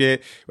game and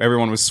shit.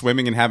 Everyone was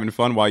swimming and having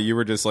fun while you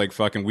were just like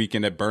fucking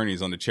Weekend at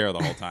Bernie's on the chair the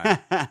whole time.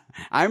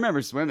 I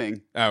remember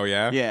swimming. Oh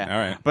yeah, Yeah. All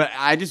right. But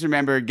I just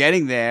remember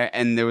getting there,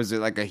 and there was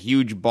like a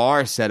huge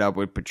bar set up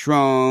with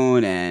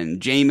Patron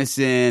and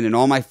Jameson and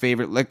all my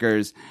favorite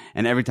liquors.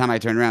 And every time I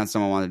turned around,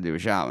 someone wanted to do a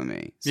shot with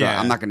me. So Yeah.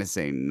 I'm not going to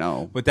say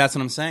no. But that's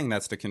what I'm saying.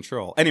 That's the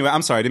control. Anyway,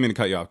 I'm sorry. I didn't mean to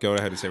cut you off. Go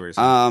ahead and say what you're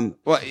saying.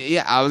 Well,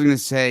 yeah, I was going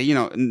to say,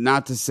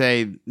 not to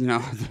say,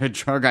 the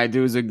drug I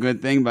do is a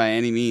good thing by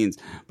any means,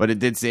 but it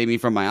did save me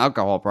from my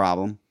alcohol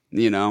problem.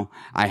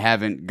 I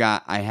haven't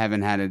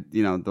had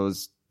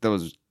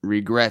those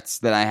regrets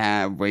that I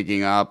have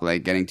waking up,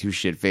 like getting too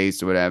shit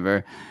faced or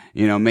whatever.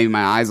 Maybe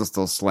my eyes will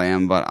still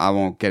slam, but I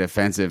won't get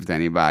offensive to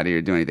anybody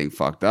or do anything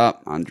fucked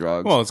up on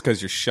drugs. Well, it's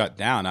because you're shut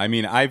down. I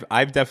mean,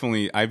 I've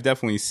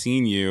definitely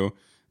seen you,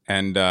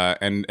 and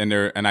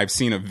I've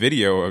seen a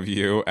video of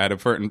you at a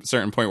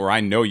certain point where I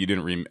know you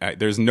didn't.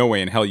 There's no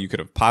way in hell you could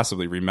have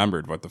possibly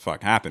remembered what the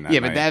fuck happened that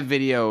night. But that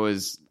video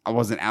I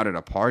wasn't out at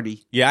a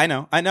party. Yeah, I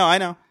know.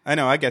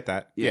 I get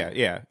that.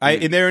 Yeah.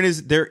 And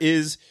there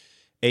is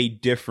a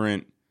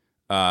different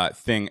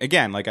thing.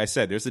 Again, like I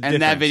said, there's a And difference.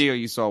 that video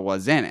you saw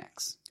was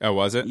Xanax. Oh,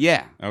 was it?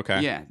 Yeah.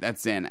 Okay. Yeah,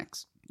 that's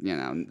Xanax.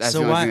 That's So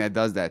the only why- thing that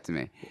does that to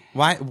me.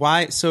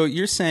 Why? So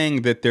you're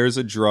saying that there's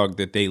a drug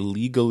that they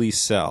legally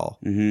sell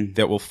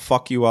that will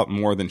fuck you up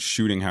more than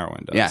shooting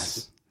heroin does?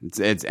 Yes.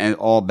 It's and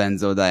all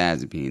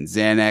benzodiazepines.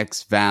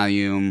 Xanax,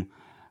 Valium,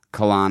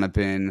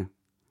 Klonopin,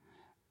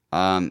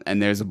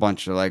 and there's a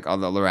bunch of like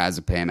other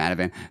lorazepam,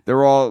 Ativan.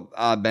 They're all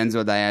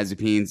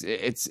benzodiazepines.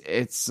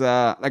 It's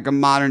like a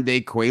modern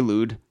day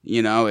Quaalude.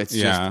 It's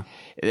just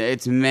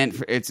it's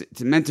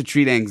meant to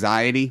treat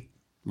anxiety.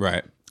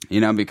 Right.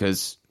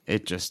 Because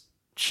it just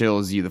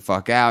chills you the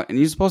fuck out, and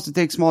you're supposed to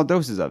take small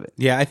doses of it.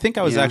 Yeah, I think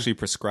I was Yeah. actually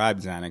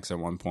prescribed Xanax at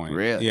one point.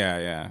 Really?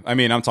 Yeah. I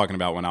mean, I'm talking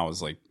about when I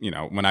was like,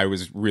 when I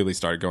was really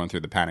started going through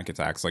the panic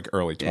attacks, like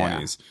early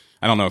 20s.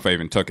 I don't know if I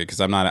even took it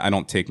because I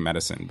don't take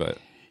medicine, but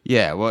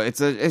Yeah, well, it's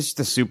just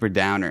a super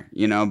downer,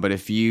 but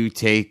if you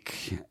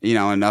take,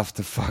 enough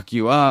to fuck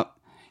you up,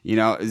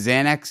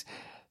 Xanax,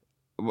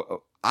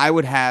 I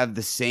would have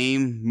the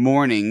same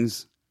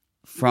mornings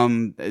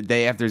from a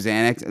day after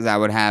Xanax as I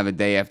would have a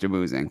day after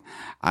boozing.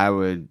 I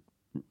would,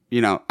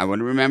 I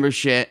wouldn't remember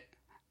shit.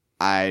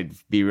 I'd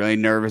be really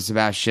nervous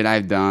about shit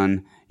I've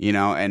done,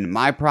 and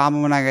my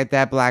problem when I get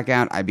that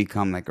blackout, I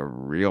become like a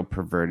real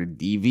perverted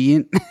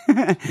deviant.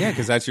 yeah,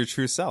 because that's your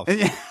true self.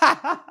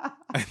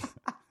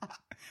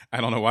 I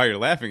don't know why you're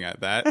laughing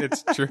at that.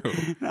 It's true.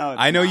 No, it's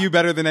I know not. you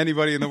better than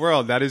anybody in the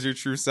world. That is your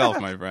true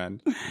self, my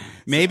friend.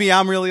 Maybe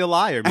I'm really a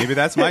liar. Maybe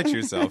that's my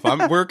true self.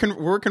 We're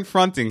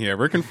confronting here.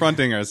 We're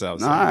confronting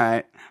ourselves. All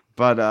right.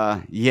 But,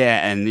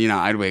 yeah, and,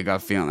 I'd wake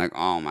up feeling like,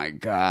 oh my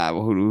God,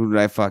 who did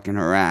I fucking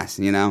harass,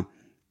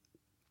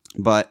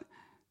 But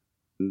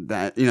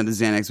that, the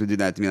Xanax would do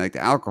that to me like the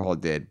alcohol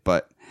did.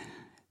 But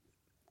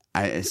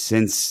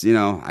since,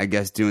 I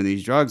guess doing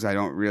these drugs, I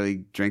don't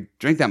really drink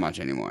that much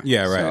anymore.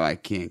 Yeah, right. So I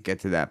can't get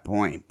to that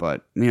point.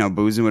 But,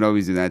 boozing would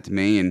always do that to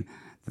me. And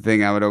the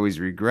thing I would always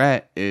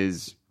regret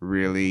is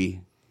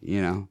really,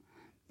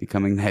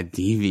 becoming that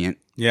deviant.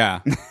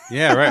 Yeah.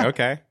 Yeah, right.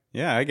 Okay.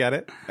 Yeah, I get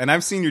it. And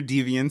I've seen your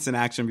deviance in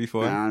action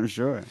before. I'm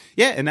sure.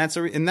 Yeah, and that's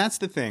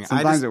the thing.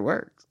 Sometimes it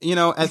works.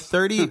 At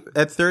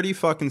 30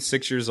 fucking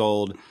 6 years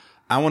old,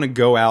 I want to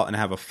go out and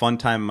have a fun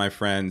time with my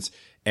friends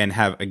and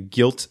have a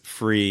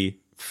guilt-free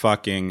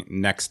fucking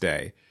next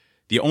day.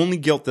 The only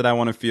guilt that I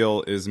want to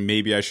feel is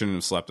maybe I shouldn't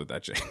have slept with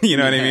that chick. You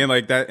know what I mean?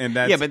 Like that, and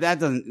that's, Yeah, but that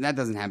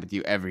doesn't happen to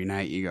you every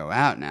night you go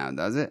out now,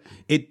 does it?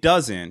 it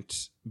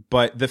doesn't.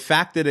 But the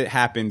fact that it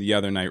happened the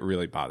other night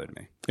really bothered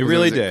me. It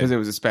really did. Because it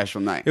was a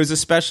special night. It was a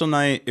special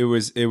night. It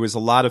was a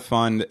lot of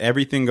fun.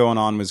 Everything going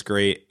on was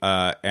great.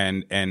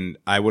 And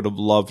I would have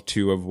loved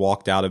to have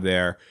walked out of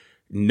there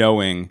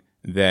knowing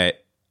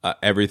that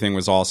everything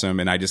was awesome.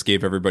 And I just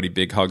gave everybody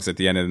big hugs at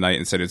the end of the night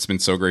and said, it's been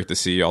so great to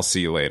see you. I'll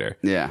see you later.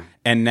 Yeah.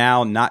 And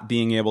now not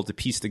being able to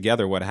piece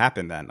together what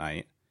happened that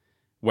night,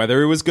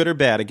 whether it was good or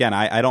bad. Again,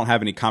 I don't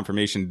have any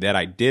confirmation that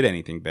I did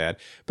anything bad.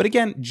 But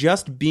again,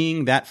 just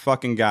being that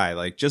fucking guy,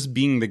 like just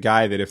being the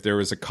guy that if there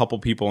was a couple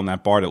people in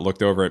that bar that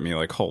looked over at me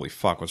like, holy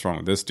fuck, what's wrong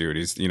with this dude?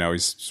 He's,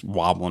 he's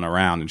wobbling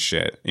around and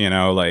shit,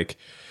 like,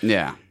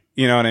 Yeah.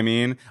 you know what I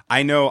mean?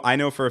 I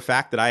know for a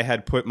fact that I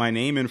had put my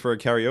name in for a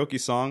karaoke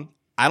song.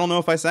 I don't know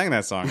if I sang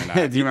that song or not.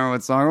 Do you remember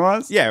what song it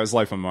was? Yeah, it was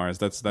Life on Mars.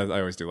 That's I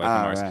always do Life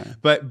on Mars. Right.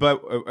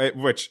 But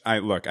which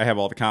I have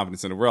all the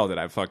confidence in the world that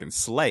I fucking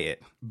slay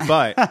it.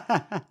 But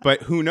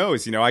but who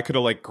knows? I could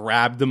have like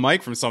grabbed the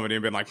mic from somebody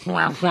and been like,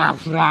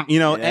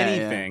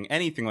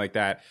 anything like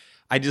that.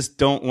 I just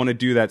don't want to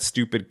do that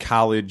stupid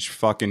college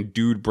fucking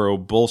dude bro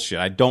bullshit.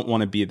 I don't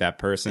want to be that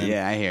person.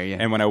 Yeah, I hear you.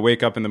 And when I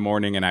wake up in the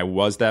morning and I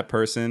was that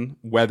person,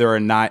 whether or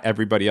not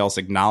everybody else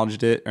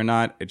acknowledged it or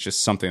not, it's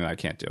just something that I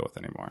can't deal with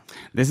anymore.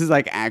 This is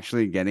like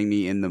actually getting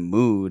me in the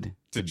mood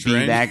to be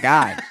drink? that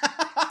guy.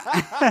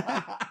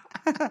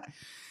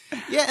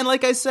 Yeah, and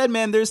like I said,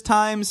 man, there's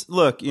times,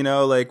 look,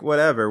 like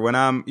whatever, when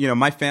I'm,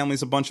 my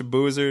family's a bunch of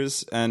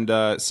boozers,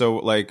 and so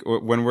like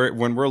when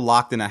we're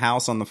locked in a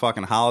house on the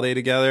fucking holiday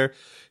together,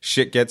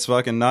 shit gets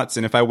fucking nuts.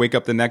 And if I wake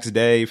up the next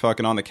day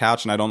fucking on the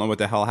couch and I don't know what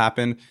the hell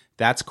happened,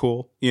 that's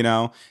cool.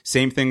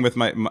 Same thing with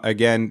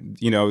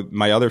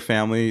my other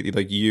family,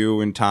 like you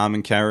and Tom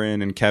and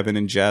Karen and Kevin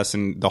and Jess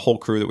and the whole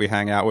crew that we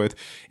hang out with.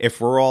 If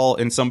we're all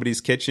in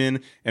somebody's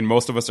kitchen and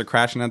most of us are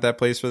crashing at that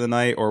place for the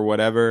night or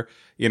whatever,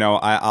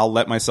 I'll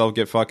let myself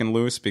get fucking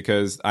loose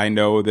because I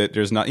know that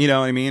there's not, you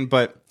know what I mean?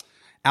 But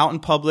out in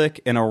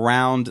public and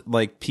around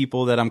like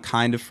people that I'm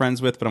kind of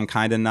friends with, but I'm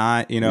kind of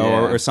not,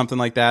 or something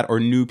like that, or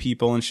new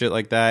people and shit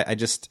like that. I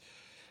just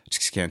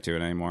can't do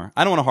it anymore.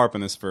 I don't want to harp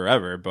on this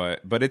forever,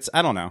 but it's,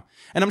 I don't know.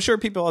 And I'm sure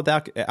people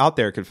out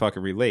there could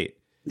fucking relate.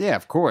 Yeah,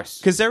 of course.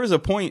 Because there was a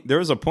point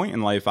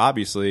in life,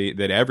 obviously,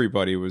 that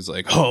everybody was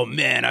like, oh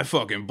man, I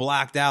fucking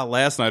blacked out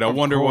last night. I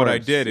wonder what I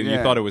did. And you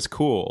thought it was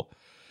cool.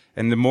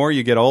 And the more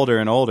you get older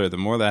and older, the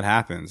more that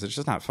happens. It's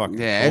just not fucking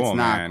cool, it's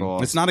not man.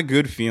 cool. It's not a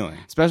good feeling.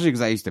 Especially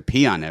because I used to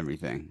pee on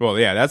everything. Well,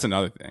 yeah, that's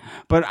another thing.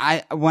 But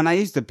when I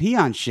used to pee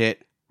on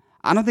shit,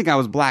 I don't think I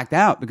was blacked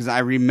out because I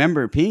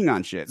remember peeing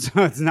on shit.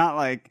 So it's not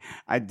like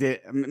I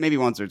did maybe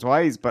once or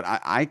twice, but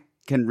I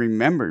can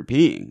remember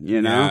peeing,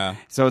 Yeah.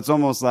 So it's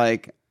almost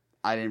like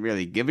I didn't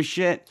really give a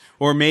shit.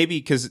 Or maybe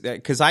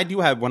because I do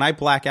have, when I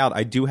black out,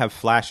 I do have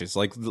flashes.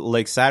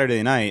 Like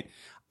Saturday night,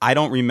 I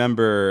don't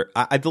remember.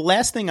 The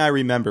last thing I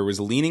remember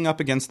was leaning up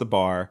against the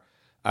bar.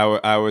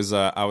 I was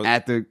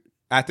at the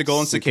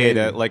Golden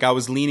Cicada. Like I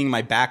was leaning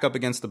my back up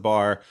against the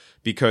bar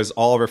because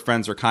all of our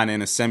friends were kind of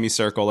in a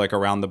semicircle, like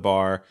around the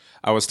bar.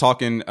 I was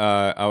talking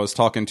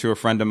to a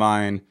friend of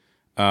mine,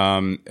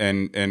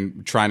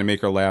 and trying to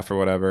make her laugh or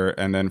whatever.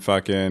 And then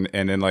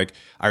like,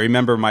 I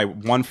remember my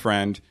one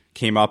friend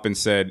came up and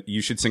said,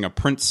 you should sing a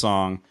Prince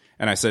song.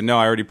 And I said, no,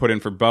 I already put in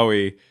for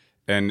Bowie.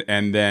 And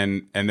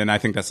then I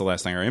think that's the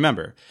last thing I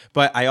remember.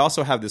 But I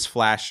also have this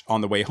flash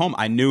on the way home.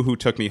 I knew who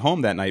took me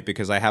home that night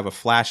because I have a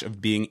flash of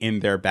being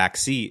in their back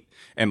seat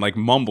and like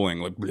mumbling,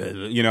 like,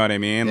 you know what I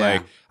mean? Yeah.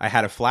 Like I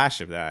had a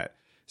flash of that.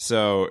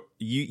 So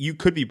you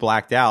could be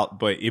blacked out,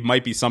 but it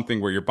might be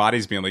something where your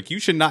body's being like, you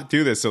should not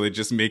do this. So it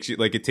just makes you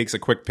like, it takes a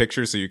quick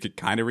picture so you could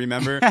kind of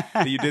remember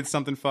that you did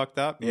something fucked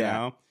up, you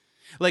know?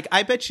 Like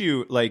I bet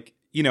you like,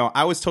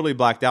 I was totally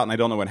blacked out and I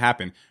don't know what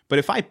happened. But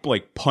if I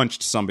like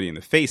punched somebody in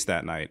the face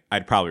that night,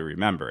 I'd probably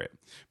remember it.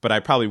 But I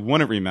probably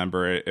wouldn't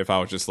remember it if I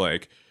was just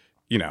like,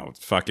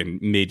 fucking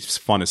made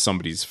fun of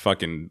somebody's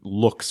fucking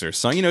looks or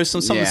something,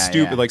 something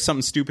stupid, like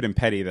something stupid and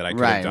petty that I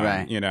could have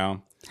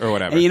done, or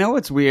whatever. And you know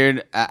what's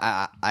weird?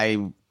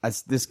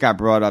 This got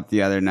brought up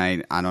the other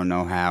night. I don't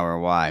know how or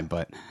why,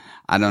 but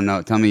I don't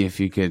know. Tell me if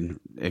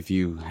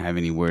you have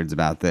any words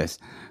about this.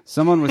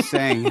 Someone was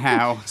saying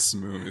how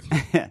smooth.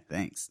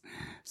 Thanks.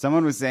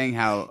 Someone was saying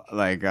how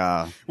like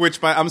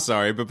I'm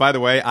sorry, but by the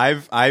way,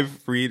 I've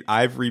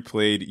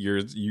replayed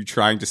you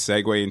trying to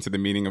segue into the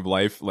meaning of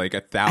life like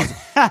 1,000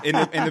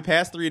 in the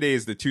past 3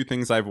 days. The two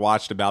things I've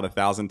watched about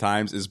 1,000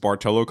 times is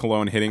Bartolo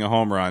Colon hitting a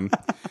home run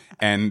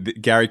and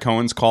Gary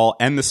Cohen's call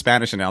and the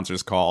Spanish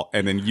announcer's call,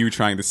 and then you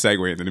trying to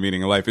segue into the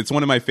meaning of life. It's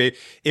one of my favorite.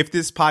 If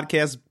this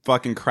podcast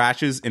fucking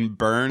crashes and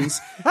burns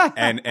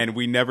and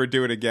we never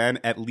do it again,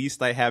 at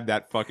least I have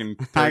that fucking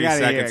 30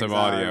 seconds of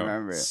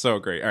audio. So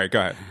great. All right, go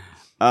ahead.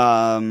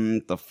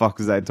 The fuck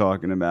was I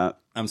talking about?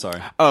 I'm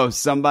sorry. Oh,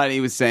 somebody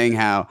was saying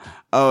how,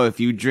 if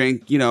you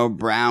drink,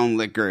 brown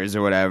liquors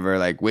or whatever,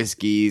 like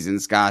whiskeys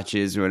and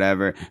scotches or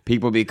whatever,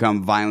 people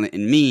become violent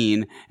and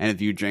mean. And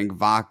if you drink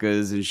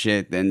vodkas and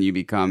shit, then you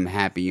become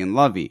happy and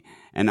lovey.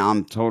 And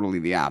I'm totally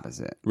the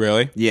opposite.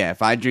 Really? Yeah,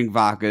 if I drink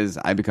vodkas,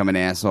 I become an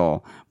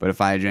asshole. But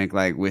if I drink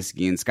like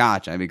whiskey and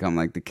scotch, I become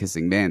like the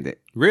kissing bandit.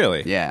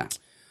 Really? Yeah.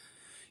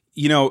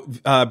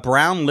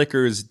 Brown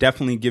liquors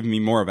definitely give me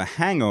more of a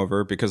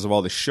hangover because of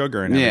all the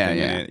sugar and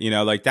everything in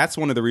it. Like that's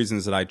one of the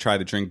reasons that I try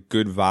to drink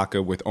good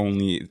vodka with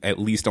at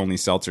least only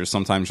seltzer,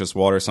 sometimes just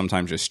water,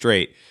 sometimes just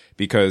straight,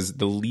 because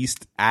the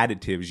least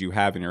additives you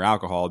have in your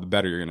alcohol, the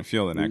better you're going to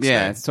feel the next day.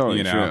 Yeah, it's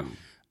totally true.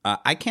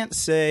 I can't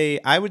say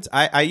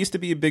I used to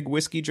be a big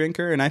whiskey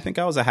drinker, and I think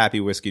I was a happy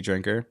whiskey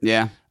drinker.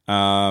 Yeah.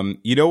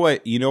 You know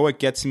what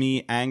gets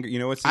me angry?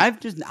 I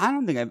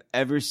don't think I've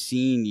ever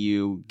seen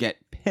you get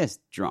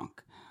pissed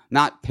drunk.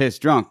 Not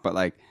pissed drunk, but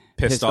like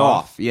pissed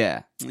off.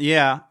 Yeah.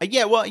 Yeah.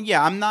 Well,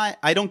 yeah.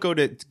 I don't go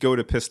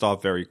to pissed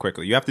off very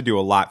quickly. You have to do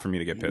a lot for me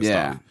to get pissed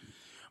off.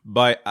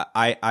 But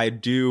I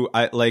do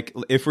like,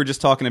 if we're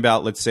just talking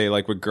about, let's say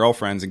like with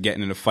girlfriends and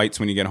getting into fights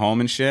when you get home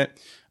and shit,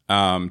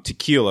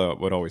 tequila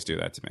would always do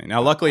that to me.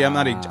 Now, luckily I'm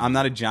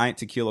not a giant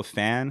tequila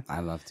fan. I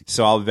love tequila.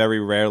 So I'll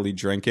very rarely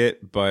drink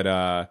it,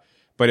 but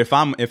if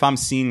I'm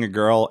seeing a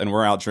girl and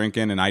we're out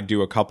drinking and I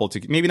do a couple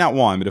maybe not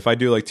one, but if I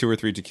do like 2 or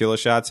 3 tequila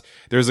shots,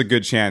 there's a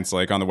good chance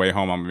like on the way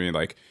home I'm gonna be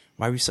like,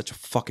 why are we such a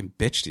fucking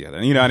bitch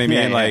together? You know what I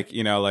mean?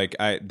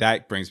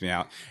 That brings me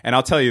out. And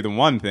I'll tell you the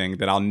one thing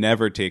that I'll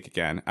never take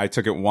again. I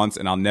took it once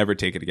and I'll never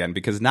take it again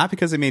not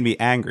because it made me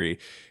angry,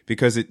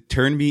 because it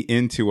turned me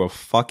into a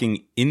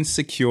fucking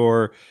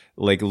insecure,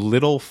 like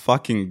little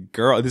fucking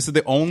girl. This is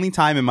the only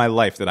time in my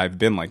life that I've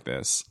been like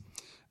this.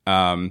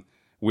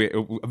 We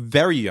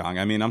very young.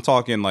 I mean, I'm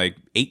talking like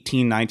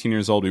 18, 19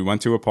 years old. We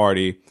went to a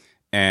party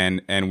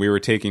and we were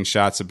taking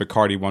shots of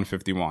Bacardi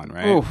 151,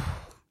 right? Oof.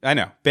 I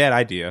know, bad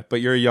idea,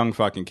 but you're a young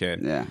fucking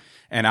kid. Yeah.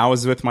 And I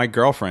was with my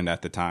girlfriend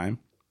at the time.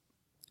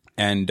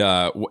 And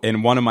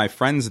one of my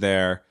friends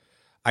there,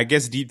 I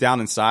guess deep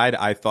down inside,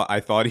 I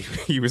thought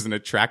he was an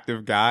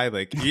attractive guy.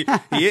 Like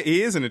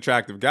he is an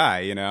attractive guy,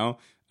 you know?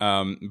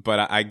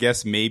 But I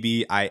guess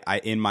maybe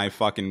I in my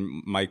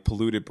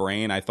polluted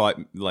brain, I thought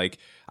like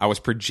I was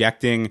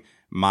projecting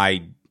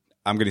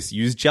I'm going to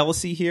use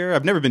jealousy here.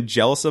 I've never been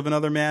jealous of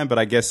another man, but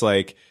I guess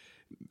like,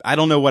 I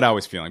don't know what I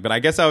was feeling, but I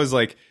guess I was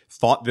like,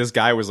 thought this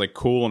guy was like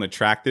cool and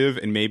attractive.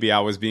 And maybe I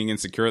was being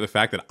insecure of the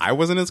fact that I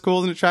wasn't as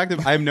cool and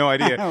attractive. I have no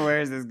idea.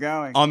 Where is this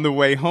going? On the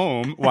way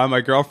home, while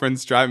my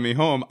girlfriend's driving me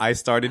home, I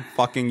started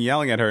fucking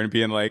yelling at her and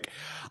being like,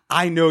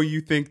 I know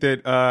you think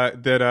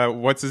that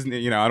what's his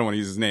name? You know, I don't want to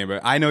use his name,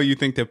 but I know you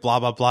think that blah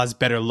blah blah is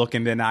better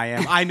looking than I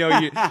am. I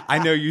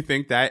know you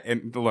think that.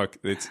 And look,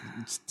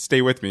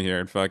 stay with me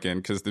here, fucking,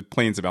 because the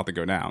plane's about to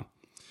go down.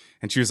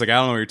 And she was like, I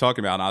don't know what you're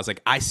talking about. And I was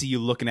like, I see you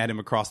looking at him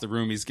across the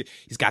room. He's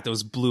got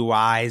those blue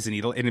eyes and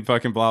he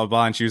fucking blah blah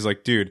blah. And she was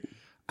like, dude,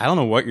 I don't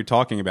know what you're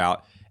talking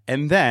about.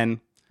 And then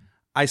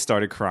I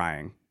started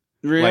crying.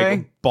 Really?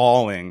 Like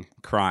bawling,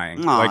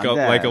 crying, Aw,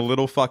 like a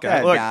little fucking.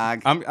 That Look,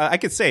 dog. I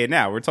could say it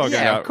now. We're talking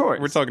Yeah, about, of course.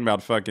 we're talking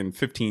about fucking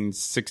 15,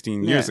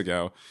 16 years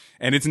ago,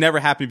 and it's never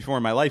happened before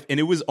in my life, and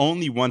it was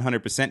only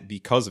 100%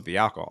 because of the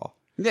alcohol.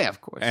 Yeah,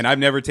 of course. And I've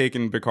never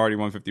taken Bacardi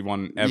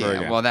 151 ever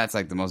again. Well, that's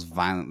like the most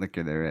violent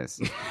liquor there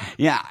is.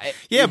 Yeah.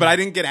 Yeah, but I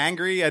didn't get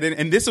angry. I didn't,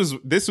 and this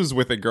was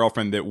with a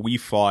girlfriend that we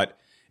fought.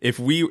 If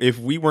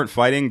we weren't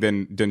fighting,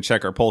 then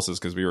check our pulses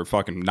because we were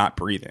fucking not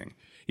breathing.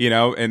 You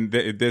know, and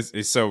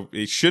so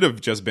it should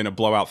have just been a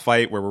blowout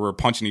fight where we were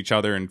punching each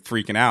other and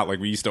freaking out like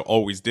we used to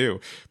always do.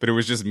 But it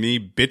was just me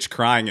bitch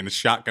crying in the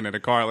shotgun in a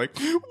car like,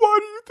 why do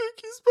you think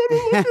he's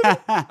better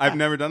looking? I've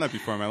never done that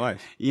before in my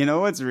life. You know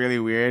what's really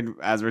weird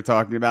as we're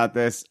talking about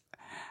this?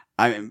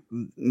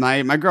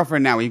 My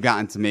girlfriend now, we've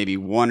gotten to maybe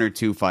 1 or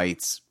 2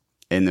 fights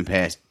in the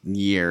past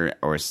year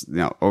or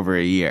over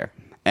a year.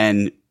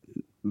 And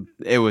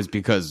it was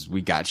because we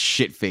got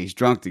shit-faced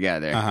drunk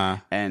together. Uh-huh.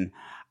 And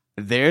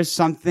there's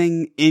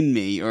something in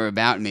me or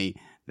about me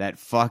that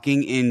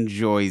fucking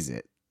enjoys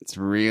it. It's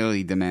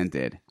really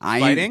demented.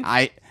 Fighting?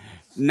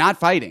 Not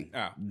fighting.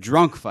 Oh.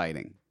 Drunk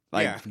fighting.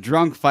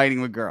 Drunk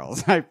fighting with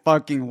girls. I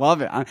fucking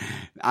love it.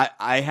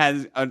 I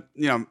had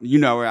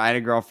where I had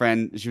a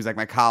girlfriend. She was like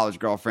my college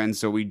girlfriend,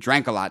 so we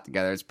drank a lot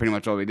together. It's pretty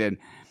much all we did.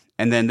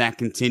 And then that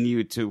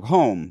continued to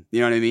home. You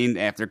know what I mean?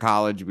 After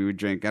college, we would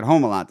drink at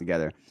home a lot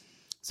together.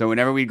 So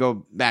whenever we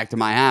go back to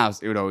my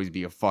house, it would always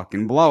be a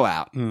fucking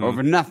blowout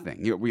over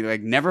nothing. We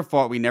like never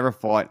fought. We never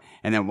fought.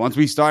 And then once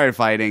we started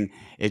fighting,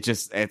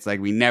 it's like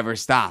we never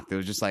stopped. It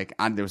was just like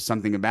there was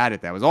something about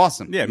it that was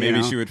awesome. Yeah,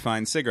 maybe she would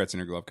find cigarettes in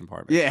her glove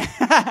compartment.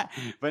 Yeah,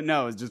 but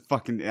no, it was just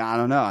fucking. I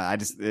don't know.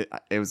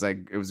 It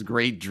was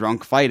great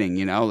drunk fighting.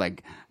 You know,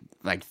 like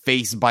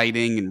face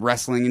biting and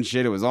wrestling and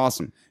shit. It was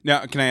awesome.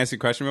 Now, can I ask you a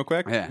question real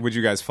quick? Yeah. Would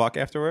you guys fuck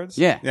afterwards?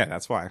 Yeah. Yeah,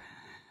 that's why.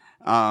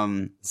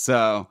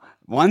 So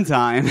one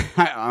time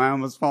I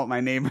almost fought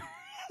my neighbor.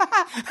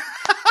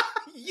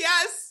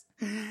 Yes.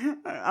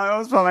 I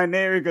almost fought my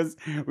neighbor because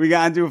we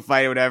got into a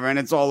fight or whatever, and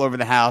it's all over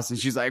the house. And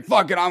she's like,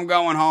 "Fuck it, I'm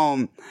going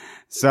home."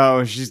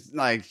 So she's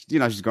like,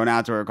 she's going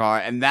out to her car,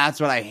 and that's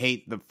what I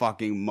hate the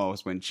fucking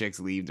most when chicks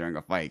leave during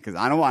a fight because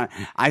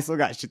I still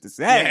got shit to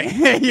say.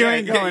 Yeah. You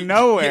ain't going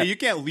nowhere. Yeah, you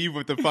can't leave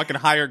with the fucking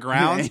higher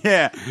ground.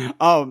 Yeah.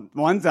 Oh,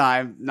 one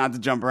time, not to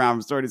jump around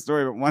from story to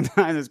story, but one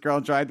time this girl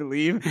tried to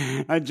leave.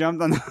 I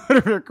jumped on the hood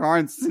of her car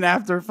and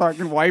snapped her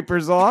fucking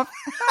wipers off.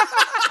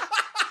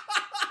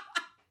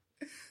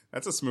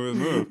 That's a smooth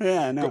move.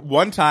 Yeah, no.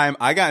 One time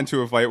I got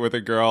into a fight with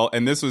a girl,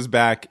 and this was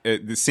back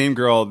at the same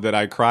girl that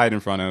I cried in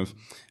front of.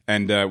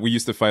 And we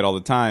used to fight all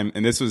the time.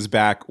 And this was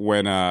back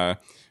when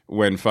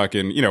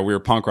fucking, we were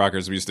punk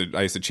rockers. I used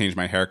to change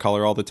my hair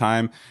color all the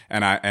time.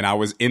 And I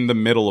was in the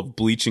middle of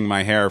bleaching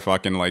my hair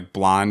fucking like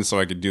blonde so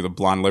I could do the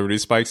blonde Liberty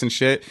spikes and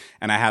shit.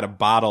 And I had a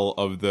bottle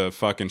of the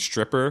fucking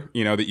stripper,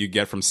 that you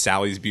get from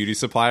Sally's Beauty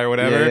Supply or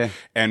whatever. Yeah.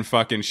 And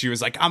fucking, she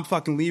was like, I'm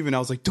fucking leaving. I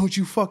was like, don't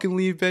you fucking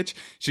leave, bitch.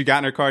 She got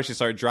in her car. She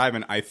started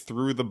driving. I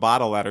threw the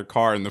bottle at her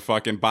car and the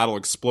fucking bottle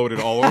exploded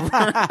all over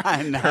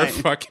her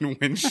fucking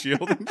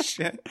windshield and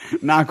shit.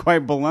 Not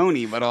quite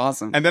baloney, but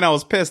awesome. And then I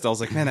was pissed. I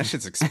was like, man, that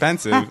shit's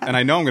expensive. And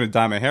I know I'm going to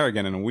dye my hair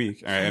again in a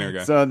week. All right, anyway,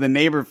 go. So the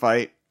neighbor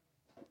fight.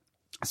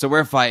 So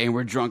we're fighting.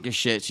 We're drunk as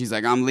shit. She's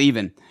like, I'm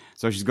leaving.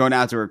 So she's going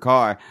out to her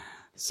car.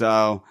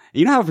 So,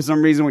 you know how for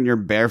some reason when you're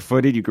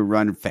barefooted, you can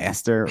run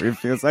faster? Or it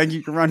feels like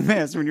you can run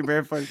faster when you're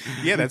barefooted?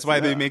 Yeah, that's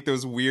why they make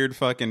those weird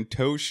fucking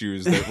toe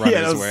shoes that runners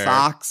those wear.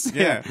 Socks.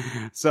 Yeah.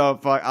 So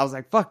I was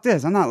like, fuck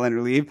this. I'm not letting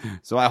her leave.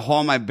 So I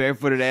haul my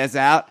barefooted ass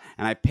out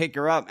and I pick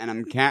her up and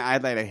I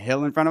had like a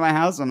hill in front of my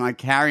house. So I'm like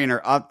carrying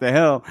her up the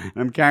hill and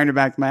I'm carrying her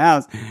back to my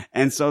house.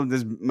 And so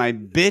my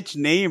bitch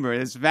neighbor,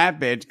 this fat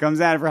bitch, comes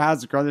out of her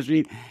house across the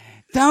street,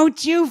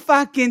 don't you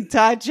fucking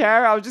touch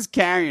her. I was just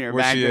carrying her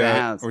back to the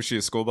house. Was she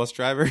a school bus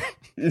driver?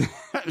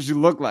 She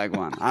looked like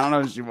one. I don't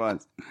know if she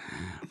was.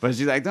 But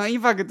she's like, don't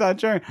you fucking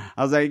touch her.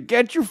 I was like,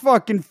 get your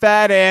fucking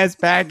fat ass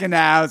back in the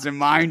house and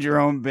mind your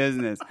own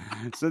business.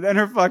 So then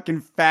her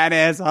fucking fat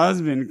ass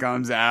husband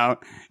comes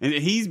out and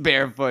he's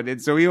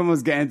barefooted. So we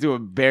almost get into a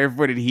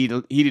barefooted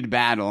heated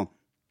battle.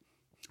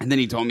 And then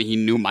he told me he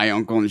knew my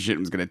uncle and shit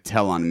and was going to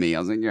tell on me. I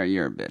was like, yeah,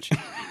 you're a bitch.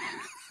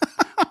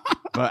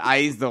 But I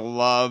used to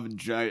love,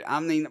 I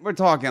mean, we're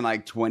talking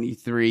like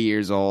 23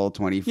 years old,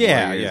 24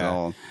 years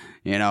old,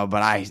 you know,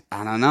 but I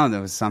don't know. There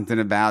was something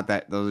about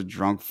those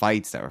drunk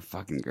fights that were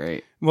fucking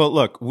great. Well,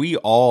 look, we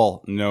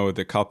all know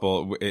the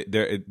couple,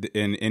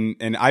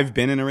 and I've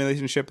been in a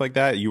relationship like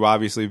that. You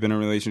obviously have been in a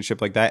relationship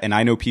like that. And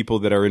I know people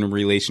that are in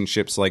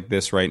relationships like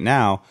this right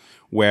now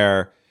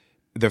where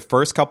the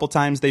first couple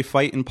times they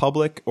fight in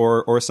public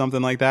or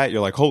something like that,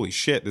 you're like, holy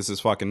shit, this is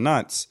fucking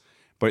nuts.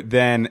 But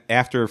then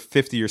after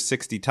 50 or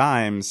 60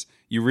 times,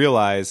 you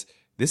realize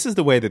this is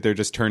the way that they're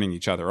just turning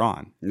each other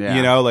on. Yeah.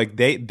 You know, like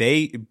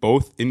they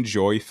both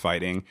enjoy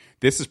fighting.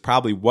 This is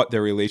probably what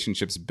their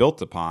relationship's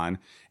built upon.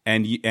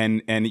 And you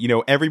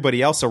know,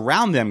 everybody else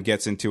around them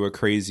gets into a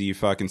crazy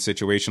fucking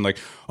situation like,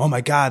 oh my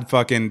God,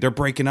 fucking they're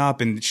breaking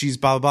up and she's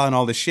blah, blah, blah and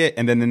all this shit.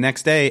 And then the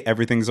next day,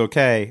 everything's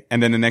okay.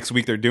 And then the next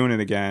week they're doing it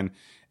again.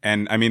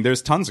 And I mean,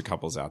 there's tons of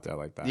couples out there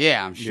like that.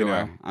 Yeah, I'm sure. You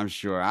know? I'm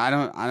sure. I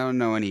don't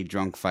know any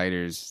drunk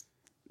fighters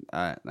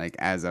like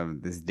as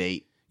of this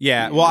date.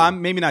 Yeah, well,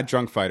 I'm maybe not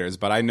drunk fighters,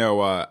 but I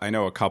know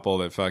a couple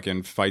that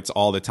fucking fights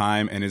all the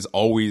time and is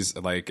always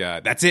like,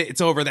 that's it,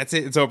 it's over, that's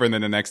it, it's over, and then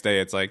the next day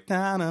it's like,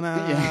 na na na,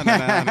 na,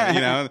 na, na, you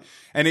know,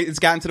 and it's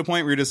gotten to the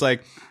point where you're just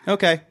like,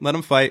 okay, let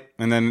them fight,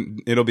 and then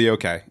it'll be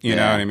okay, you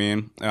know what I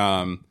mean?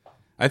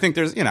 I think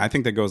there's, you know, I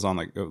think that goes on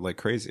like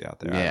crazy out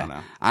there. Yeah. I don't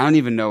know. I don't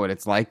even know what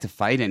it's like to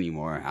fight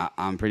anymore.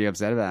 I'm pretty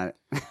upset about it.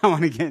 I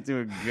want to get into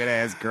a good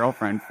ass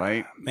girlfriend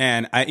fight.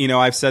 Man,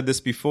 I've said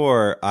this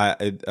before.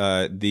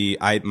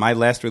 My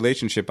last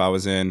relationship I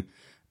was in,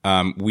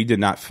 we did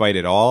not fight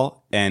at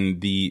all,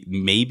 and the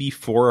maybe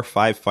 4 or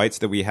 5 fights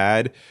that we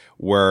had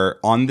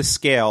were on the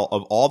scale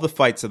of all the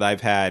fights that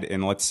I've had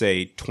in, let's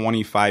say,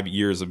 25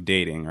 years of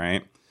dating,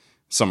 right?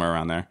 Somewhere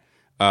around there.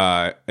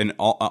 And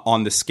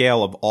on the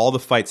scale of all the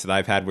fights that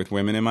I've had with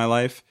women in my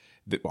life,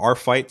 our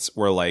fights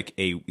were like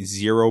a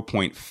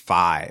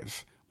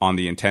 0.5 on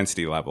the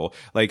intensity level.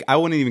 Like, I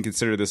wouldn't even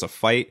consider this a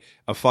fight.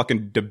 A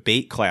fucking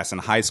debate class in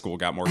high school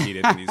got more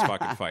heated than these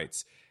fucking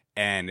fights.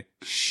 And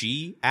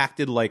she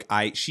acted like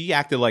I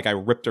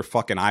ripped her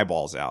fucking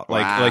eyeballs out.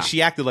 Like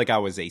she acted like I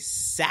was a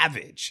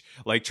savage,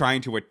 like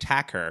trying to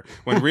attack her.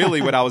 When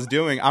really what I was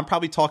doing, I'm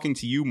probably talking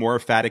to you more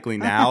emphatically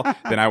now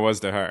than I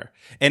was to her.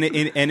 And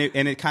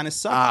it kind of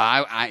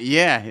sucked.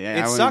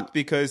 It sucked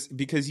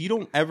because you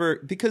don't ever,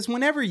 because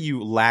whenever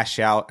you lash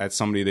out at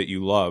somebody that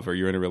you love or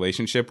you're in a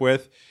relationship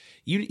with,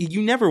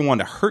 you never want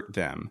to hurt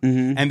them.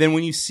 Mm-hmm. And then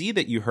when you see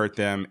that you hurt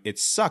them, it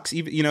sucks.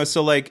 Even, you know,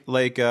 so like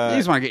you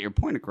just want to get your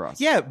point across.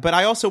 Yeah, but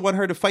I also want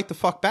her to fight the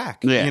fuck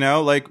back. Yeah. You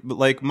know,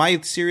 like my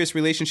serious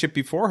relationship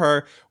before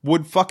her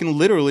would fucking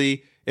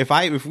literally,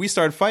 if we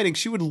started fighting,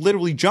 she would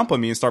literally jump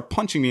on me and start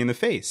punching me in the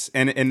face.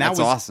 And that's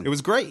awesome. It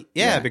was great.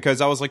 Yeah,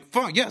 because I was like,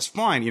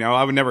 fine. You know,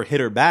 I would never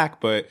hit her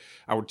back, but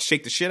I would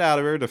shake the shit out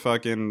of her to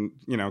fucking,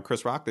 you know,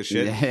 Chris Rock this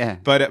shit. Yeah.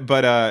 But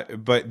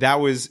that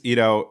was, you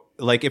know,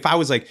 like, if I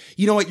was like,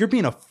 you know what, you're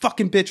being a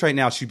fucking bitch right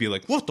now, she'd be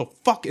like, what the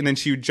fuck? And then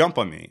she would jump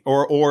on me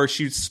or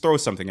she'd throw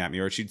something at me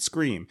or she'd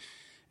scream.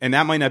 And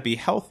that might not be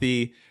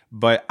healthy,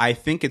 but I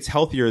think it's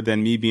healthier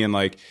than me being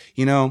like,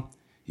 you know,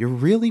 you're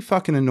really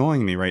fucking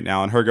annoying me right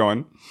now. And her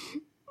going,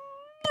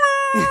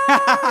 you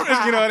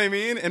know what I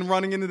mean? And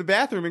running into the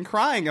bathroom and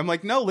crying. I'm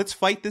like, no, let's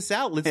fight this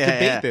out. Let's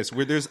debate this.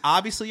 Where there's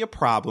obviously a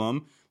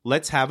problem.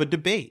 Let's have a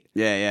debate.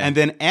 Yeah. And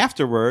then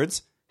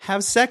afterwards,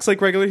 have sex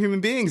like regular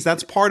human beings.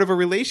 That's part of a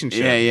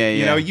relationship. Yeah.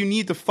 You know, you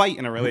need to fight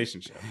in a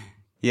relationship.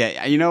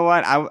 Yeah, you know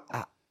what?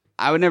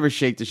 I would never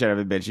shake the shit out of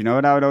a bitch. You know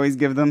what I would always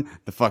give them?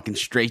 The fucking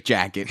straight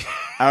jacket.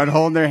 I would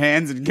hold their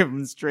hands and give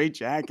them the straight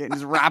jacket and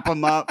just wrap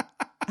them up.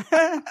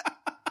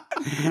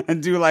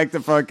 And do like the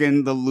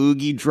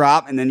loogie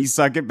drop and then you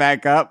suck it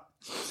back up.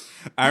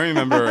 I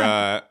remember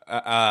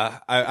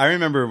I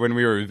remember when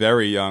we were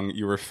very young,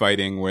 you were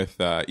fighting with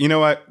you know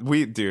what?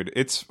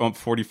 It's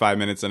 45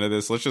 minutes into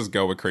this. Let's just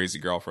go with Crazy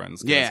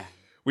Girlfriends. Yeah.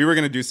 We were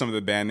going to do some of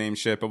the band name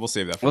shit, but we'll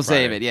save that for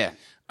Friday. Save it, yeah.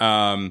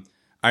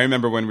 I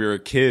remember when we were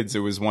kids, it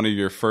was one of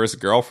your first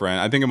girlfriend.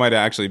 I think it might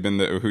have actually been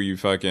who you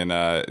fucking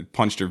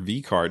punched your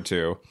V card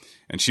to.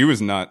 And she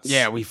was nuts.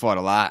 Yeah, we fought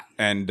a lot.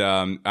 And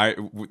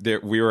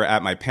we were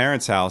at my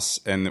parents' house,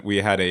 and we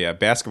had a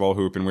basketball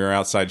hoop, and we were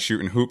outside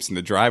shooting hoops in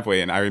the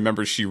driveway. And I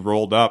remember she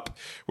rolled up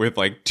with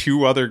like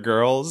 2 other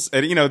girls,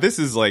 and you know, this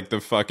is like the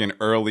fucking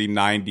early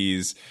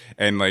 90s,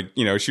 and like,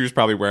 you know, she was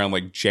probably wearing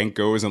like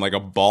Jenkos and like a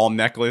ball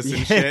necklace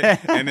and shit.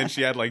 And then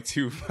she had like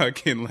 2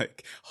 fucking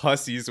like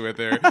hussies with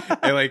her,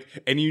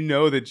 and you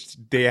know that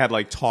they had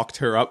like talked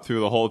her up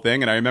through the whole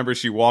thing. And I remember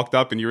she walked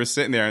up, and you were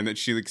sitting there, and then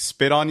she like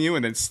spit on you,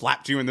 and then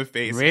slapped you in the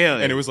face.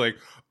 Really? And it was like,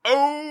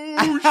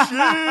 oh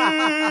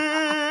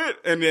shit,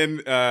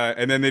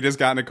 and then they just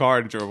got in a car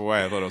and drove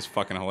away. I thought it was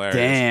fucking hilarious.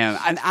 Damn.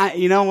 And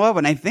you know what?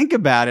 When I think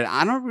about it,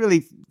 I don't really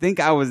think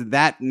I was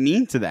that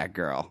mean to that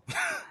girl.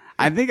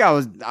 I think I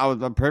was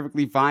a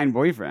perfectly fine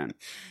boyfriend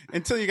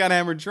Until you got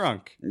hammered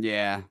drunk.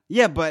 Yeah,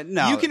 but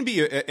no, you can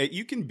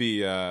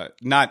be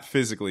not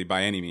physically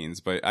by any means,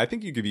 but I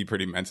think you could be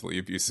pretty mentally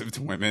abusive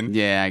to women.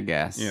 Yeah, I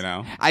guess. You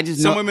know,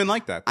 some women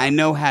like that. I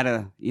know how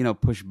to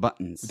push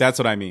buttons. That's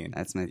what I mean.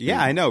 That's my thing.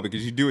 Yeah, I know,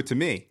 because you do it to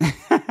me.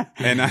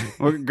 And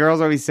well,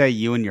 girls always say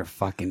you and your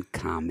fucking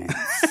comments.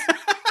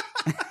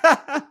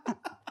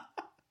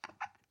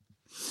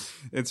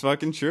 It's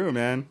fucking true,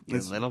 man.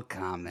 Your little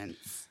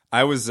comments.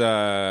 I was,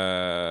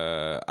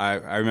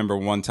 I remember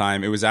one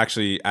time, it was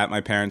actually at my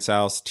parents'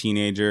 house,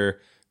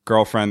 teenager,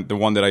 girlfriend, the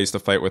one that I used to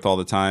fight with all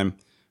the time.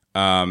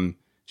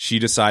 She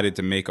decided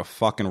to make a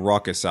fucking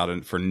ruckus out of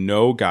it for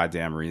no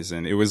goddamn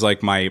reason. It was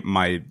like my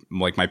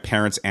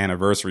parents'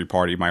 anniversary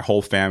party. My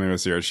whole family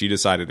was here. She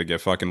decided to get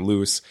fucking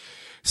loose,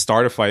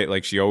 start a fight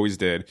like she always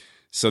did.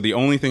 So the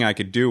only thing I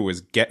could do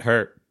was get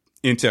her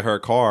into her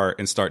car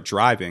and start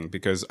driving,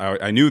 because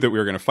I knew that we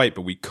were going to fight,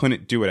 but we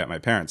couldn't do it at my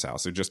parents'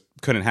 house. It just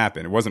couldn't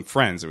happen. It wasn't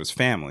friends. It was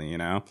family, you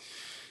know?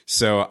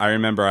 So I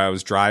remember I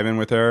was driving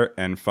with her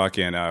and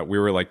fucking, we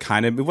were like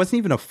it wasn't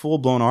even a full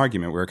blown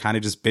argument. We were kind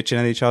of just bitching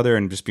at each other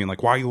and just being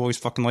like, why are you always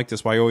fucking like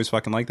this? Why are you always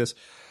fucking like this?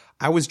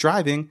 I was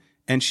driving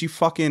and she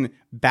fucking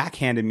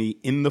backhanded me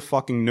in the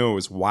fucking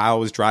nose while I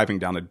was driving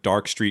down a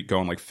dark street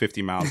going like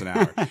 50 miles an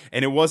hour.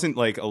 And it wasn't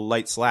like a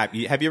light slap.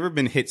 Have you ever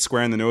been hit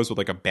square in the nose with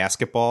like a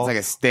basketball? It's like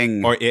a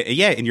sting. Or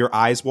yeah, and your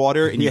eyes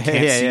water and you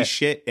can't see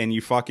shit, and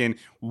you fucking,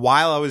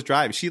 while I was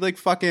driving, she like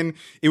fucking,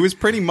 it was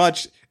pretty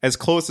much as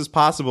close as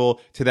possible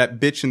to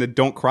that bitch in the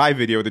Don't Cry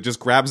video that just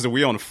grabs the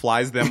wheel and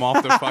flies them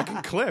off the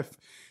fucking cliff.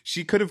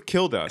 She could have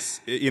killed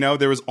us. You know,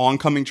 there was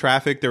oncoming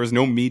traffic. There was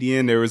no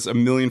median. There was a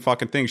million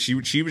fucking things.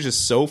 She was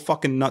just so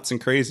fucking nuts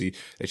and crazy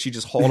that she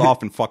just hauled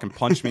off and fucking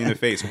punched me in the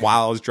face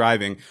while I was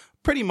driving.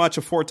 Pretty much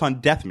a 4-ton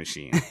death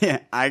machine. Yeah,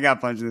 I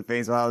got punched in the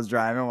face while I was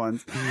driving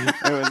once.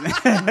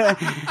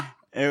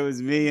 It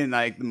was me and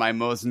like my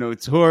most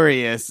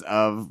notorious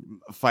of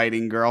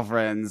fighting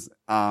girlfriends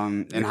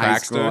in high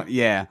school.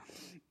 Yeah.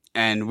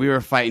 And we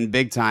were fighting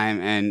big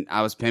time, and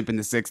I was pimping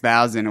the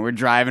 6000, and we're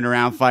driving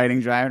around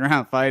fighting.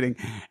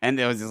 And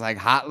there was this like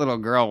hot little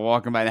girl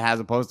walking by the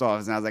Hazard Post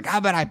Office, and I was like, how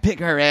about I pick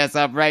her ass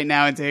up right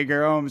now and take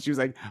her home? She was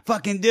like,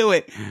 fucking do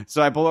it.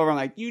 So I pull over, I'm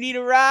like, you need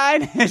a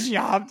ride? And she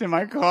hopped in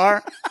my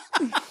car.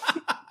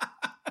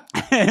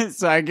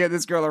 So I give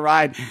this girl a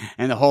ride,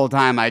 and the whole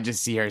time I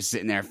just see her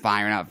sitting there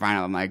firing up.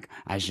 I'm like,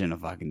 I shouldn't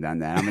have fucking done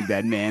that. I'm a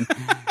dead man.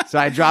 So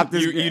I dropped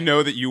this. You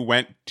know that you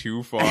went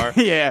too far.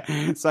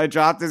 Yeah. So I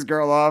dropped this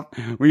girl off.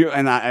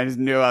 I just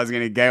knew I was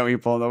gonna get when we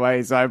pulled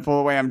away. So I pull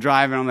away. I'm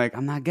driving. I'm like,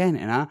 I'm not getting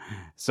it, huh?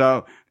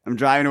 So I'm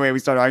driving away. We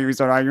start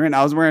arguing.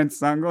 I was wearing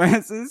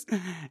sunglasses,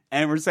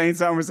 and we're saying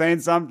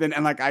something.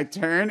 And like, I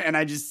turn and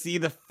I just see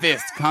the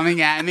fist coming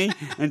at me,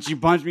 and she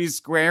punched me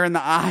square in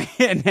the eye,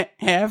 and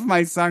half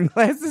my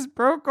sunglasses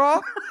broke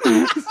off.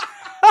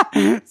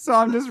 So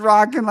I'm just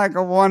rocking like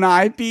a one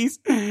eyepiece,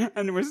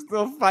 and we're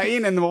still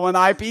fighting, and the one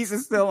eyepiece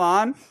is still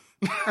on.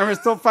 And we're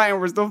still fighting,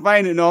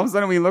 and all of a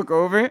sudden we look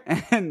over,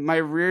 and my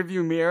rear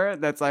view mirror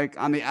that's like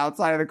on the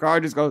outside of the car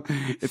just goes,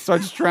 it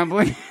starts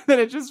trembling, then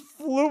it just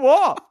flew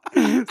off.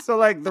 So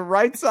like the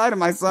right side of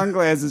my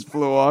sunglasses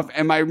flew off,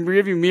 and my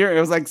rear view mirror,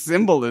 it was like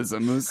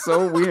symbolism. It was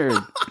so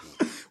weird.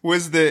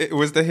 Was the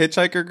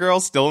hitchhiker girl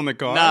still in the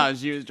car? No,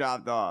 she was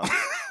dropped off.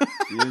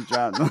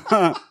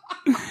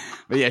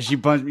 But yeah, she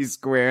punched me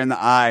square in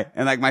the eye,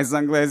 and like my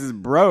sunglasses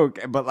broke,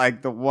 but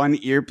like the one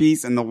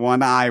earpiece and the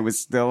one eye was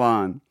still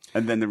on.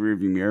 And then the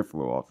rearview mirror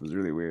flew off. It was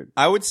really weird.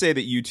 I would say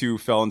that you two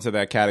fell into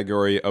that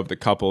category of the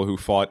couple who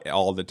fought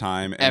all the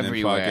time. And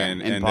everywhere. Then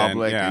fucking, in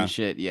public and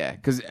shit, yeah.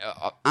 Because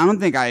I don't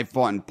think I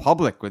fought in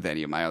public with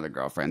any of my other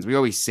girlfriends. We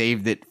always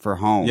saved it for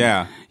home.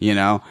 Yeah. You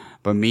know?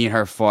 But me and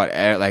her fought,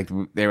 like,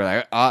 they were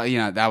like, oh, you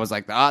know, that was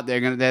like, oh, there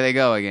they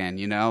go again,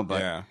 you know?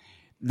 But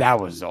that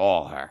was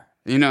all her.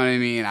 You know what I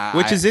mean?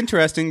 Which is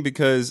interesting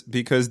because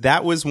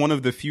that was one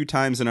of the few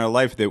times in our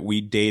life that we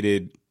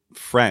dated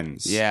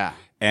friends. Yeah.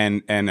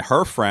 And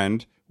her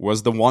friend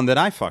was the one that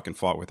I fucking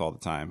fought with all the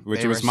time,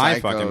 which was my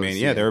psychos, fucking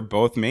maniac. Yeah, they were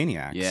both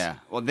maniacs. Yeah.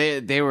 Well,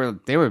 they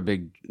were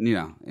big, you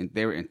know,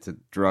 they were into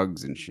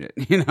drugs and shit,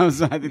 you know,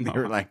 so I think they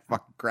were like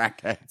fucking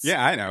crackheads.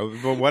 Yeah, I know,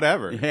 but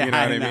whatever. Yeah, you know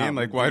what I mean?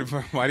 Like, why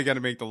do you got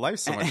to make the life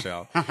so much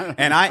hell?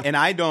 And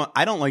I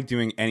don't like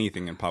doing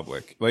anything in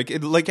public.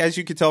 Like as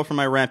you could tell from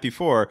my rant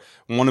before,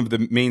 one of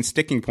the main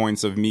sticking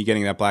points of me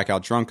getting that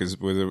blackout drunk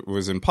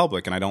was in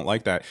public, and I don't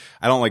like that.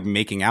 I don't like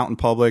making out in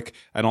public.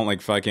 I don't like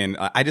fucking.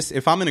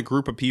 If I'm in a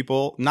group of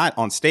people, not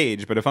on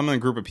stage, but if I'm in a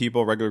group of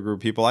people, regular group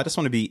of people, I just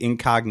want to be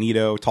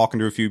incognito,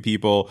 talking to a few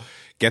people,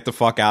 get the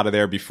fuck out of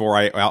there before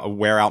I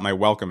wear out my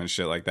welcome and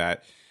shit like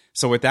that.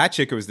 So with that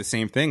chick, it was the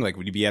same thing. Like,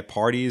 we'd be at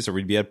parties or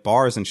we'd be at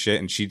bars and shit,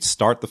 and she'd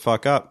start the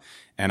fuck up,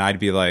 and I'd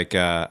be like,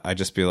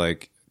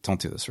 don't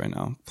do this right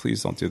now.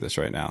 Please don't do this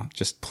right now.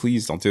 Just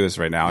please don't do this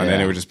right now. And then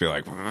it would just be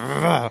like,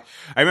 ugh.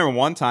 I remember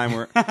one time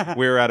where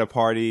we were at a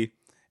party,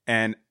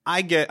 and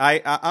I'm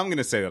going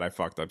to say that I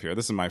fucked up here.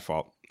 This is my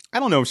fault. I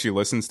don't know if she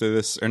listens to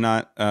this or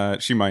not.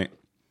 She might.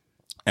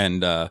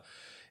 And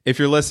if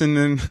you're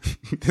listening,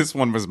 this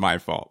one was my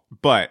fault.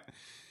 But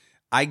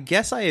I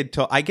guess I had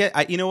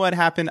you know what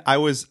happened? I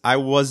was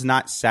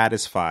not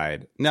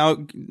satisfied.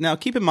 Now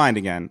keep in mind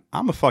again,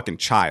 I'm a fucking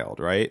child,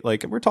 right?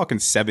 Like, we're talking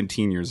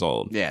 17 years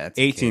old. Yeah, that's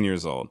 18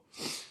 years old.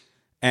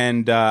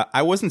 And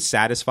I wasn't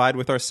satisfied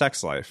with our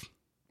sex life.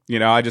 You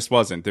know, I just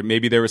wasn't.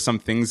 Maybe there were some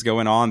things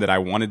going on that I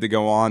wanted to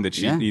go on that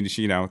she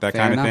you know, that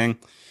Fair kind enough. of thing.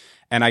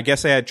 And I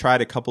guess I had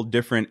tried a couple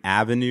different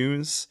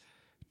avenues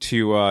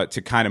to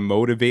kind of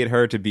motivate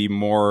her to be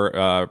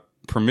more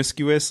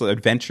promiscuous,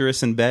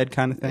 adventurous in bed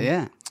kind of thing.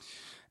 Yeah.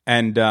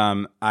 And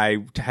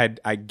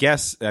I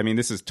guess, I mean,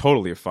 this is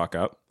totally a fuck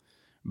up,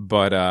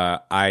 but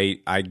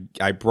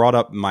I brought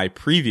up my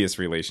previous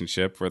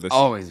relationship where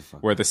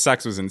the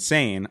sex was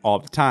insane all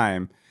the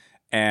time,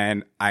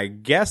 and I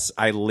guess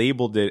I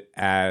labeled it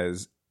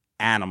as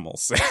animal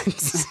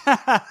sex.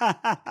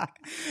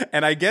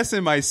 And I guess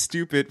in my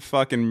stupid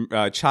fucking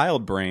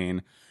child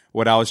brain,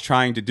 what I was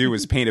trying to do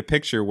was paint a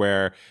picture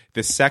where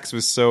the sex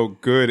was so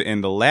good in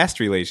the last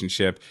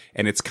relationship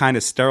and it's kind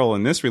of sterile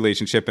in this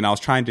relationship. And I was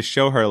trying to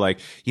show her, like,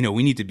 you know,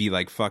 we need to be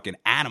like fucking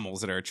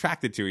animals that are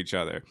attracted to each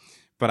other.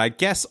 But I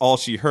guess all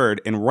she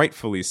heard, and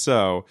rightfully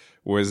so,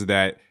 was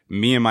that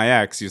me and my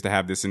ex used to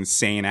have this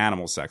insane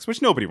animal sex, which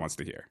nobody wants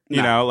to hear.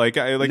 You know, like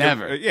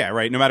never. Yeah,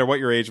 right. No matter what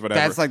your age, whatever.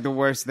 That's like the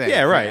worst thing.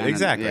 Yeah, right. And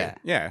Exactly.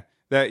 Yeah.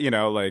 That, you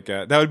know, like,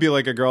 that would be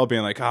like a girl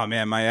being like, oh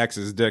man, my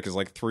ex's dick is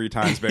like 3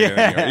 times bigger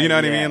than yours. You know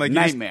what I mean? Like,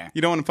 nightmare.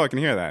 You don't want to fucking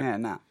hear that. Yeah,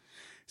 no.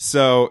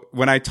 So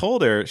when I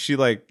told her, she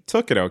like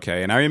took it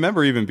okay. And I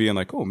remember even being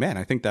like, oh man,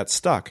 I think that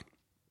stuck.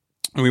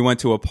 And we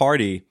went to a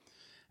party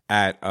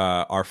at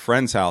our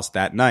friend's house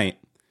that night.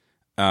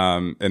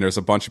 And there's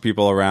a bunch of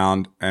people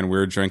around, and we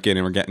were drinking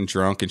and we're getting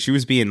drunk, and she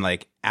was being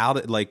like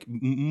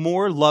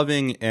more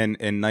loving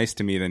and nice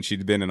to me than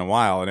she'd been in a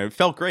while. And it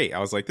felt great. I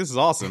was like, this is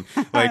awesome.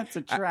 Like,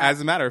 as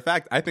a matter of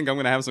fact, I think I'm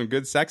going to have some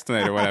good sex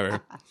tonight or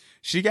whatever.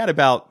 She got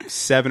about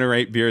 7 or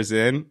 8 beers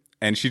in,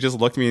 and she just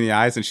looked me in the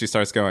eyes and she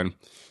starts going,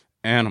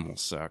 animal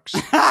sex.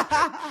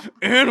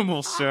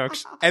 Animal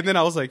sex. And then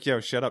I was like, yo,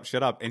 shut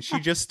up. And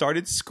she just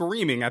started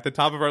screaming at the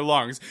top of her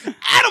lungs,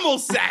 animal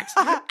sex.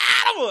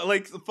 Animal,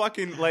 like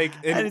fucking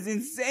like, That is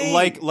insane.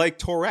 Like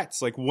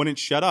Tourette's, like wouldn't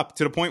shut up,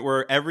 to the point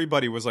where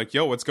everybody was like,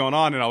 yo, what's going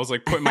on? And I was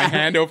like putting my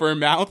hand over her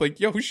mouth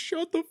like, yo,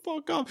 shut the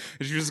fuck up.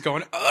 And she was just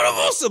going,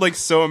 animal sex, like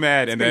so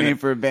mad. And then name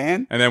for a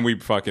band? And then we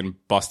fucking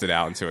busted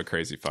out into a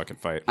crazy fucking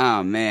fight.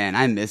 Oh man,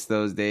 I miss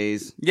those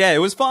days. Yeah, it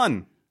was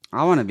fun.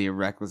 I want to be a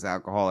reckless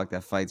alcoholic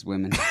that fights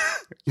women.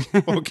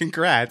 Well,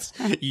 congrats.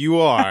 You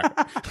are.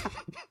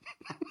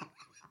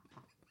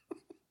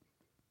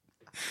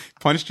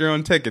 Punched your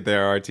own ticket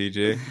there,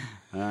 RTG.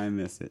 I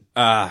miss it.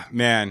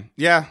 Man.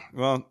 Yeah,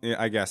 well, yeah,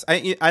 I guess.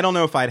 I don't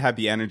know if I'd have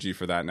the energy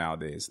for that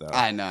nowadays, though.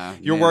 I know.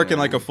 You're working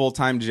like a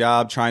full-time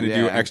job, trying to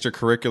do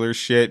extracurricular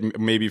shit,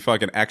 maybe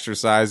fucking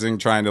exercising,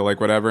 trying to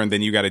like whatever, and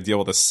then you got to deal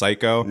with a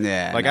psycho.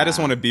 Yeah. Like, I just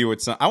want to be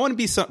with I want to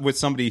be with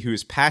somebody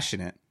who's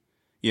passionate,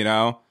 you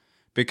know?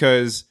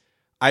 Because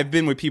I've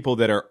been with people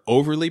that are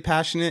overly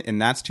passionate, and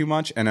that's too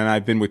much. And then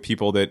I've been with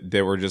people that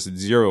were just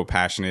zero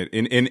passionate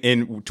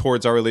in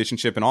towards our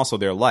relationship and also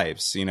their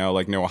lives. You know,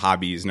 like no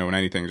hobbies, no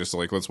anything, just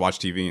like let's watch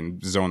TV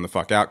and zone the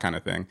fuck out kind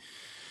of thing.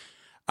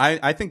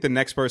 I think the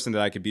next person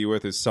that I could be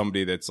with is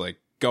somebody that's like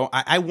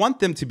I want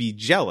them to be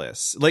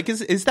jealous. Like,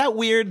 is that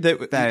weird?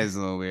 That is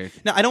a little weird.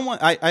 No, I don't want.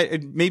 I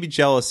maybe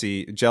jealous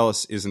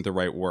isn't the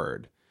right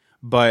word.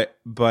 But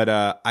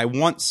I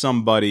want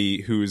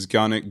somebody who's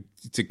gonna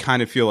to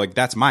kind of feel like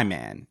that's my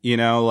man, you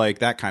know, like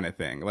that kind of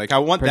thing. Like I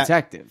want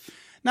protective,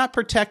 not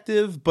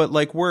protective, but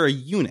like we're a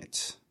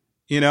unit,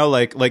 you know,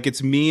 like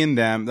it's me and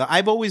them.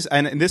 I've always,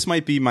 and this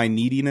might be my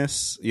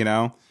neediness, you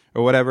know,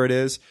 or whatever it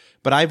is,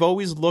 but I've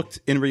always looked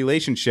in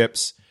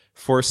relationships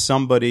for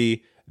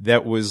somebody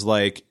that was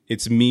like,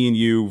 it's me and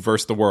you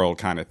versus the world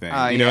kind of thing.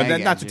 You know,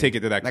 not to take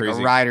it to that like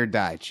crazy. a ride or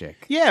die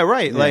chick. Yeah,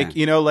 right. Yeah. Like,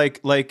 you know,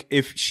 like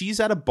if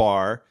she's at a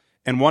bar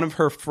and one of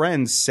her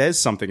friends says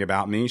something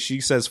about me, she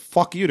says,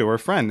 fuck you to her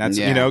friend. That's,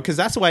 you know, because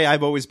that's the way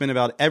I've always been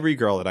about every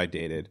girl that I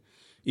dated.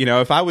 You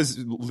know, if I was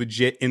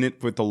legit in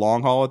it with the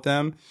long haul with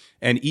them,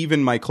 and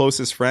even my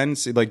closest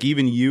friends, like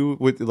even you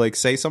would like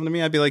say something to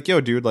me, I'd be like, yo,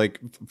 dude, like,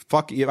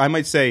 fuck you. I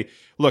might say,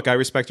 look, I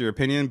respect your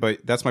opinion, but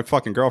that's my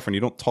fucking girlfriend.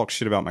 You don't talk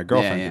shit about my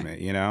girlfriend to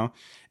me, you know?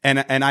 And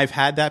I've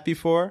had that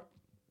before.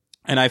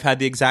 And I've had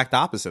the exact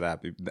opposite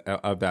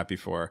of that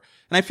before.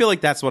 And I feel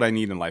like that's what I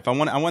need in life. I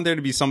want there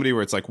to be somebody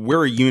where it's like,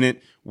 we're a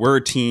unit, we're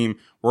a team,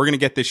 we're going to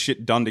get this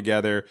shit done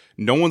together.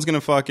 No one's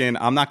going to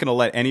I'm not going to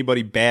let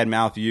anybody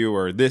badmouth you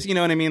or this, you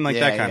know what I mean? Like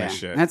that kind of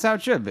shit. That's how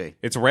it should be.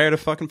 It's rare to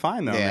fucking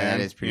find though, man. That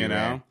is pretty rare.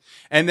 Know?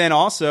 And then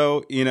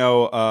also, you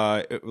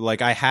know,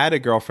 like I had a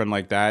girlfriend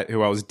like that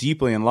who I was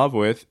deeply in love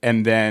with.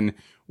 And then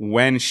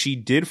when she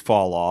did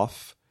fall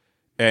off,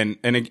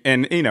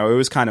 and you know, it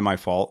was kind of my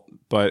fault,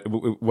 but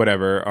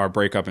whatever, our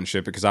breakup and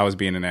shit, because I was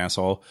being an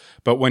asshole.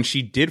 But when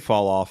she did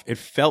fall off, it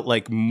felt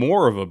like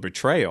more of a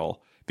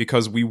betrayal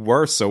because we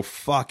were so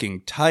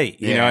fucking tight.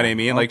 You know what I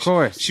mean? Like, of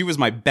course. she was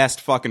my best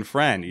fucking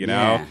friend, you know?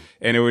 Yeah.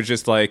 And it was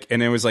just like,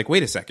 and it was like,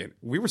 wait a second,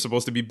 we were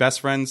supposed to be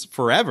best friends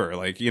forever.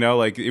 Like, you know,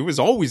 like it was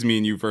always me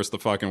and you versus the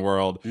fucking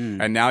world.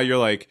 And now you're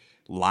like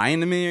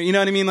lying to me, or, you know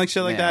what I mean? Like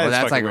shit like that. Well, It's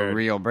that's like fucking weird. a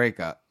real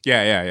breakup.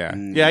 Yeah.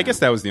 Yeah, I guess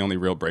that was the only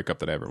real breakup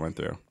that I ever went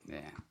through. Yeah.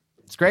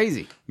 It's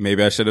crazy.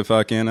 Maybe I should have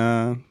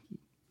fucking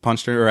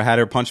punched her, or had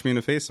her punch me in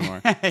the face some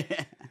more.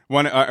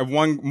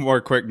 One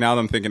more quick, now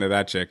that I'm thinking of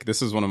that chick,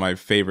 this is one of my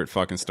favorite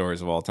fucking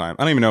stories of all time.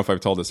 I don't even know if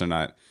I've told this or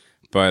not,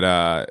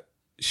 but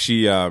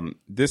she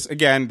this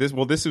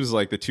was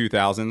like the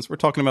 2000s. We're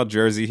talking about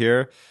Jersey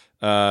here.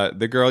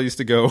 The girl used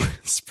to go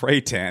spray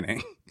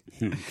tanning.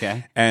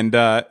 Okay. And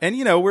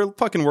you know, we're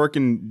fucking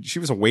working. She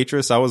was a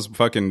waitress. I was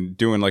fucking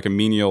doing like a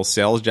menial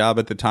sales job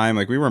at the time.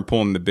 Like, we weren't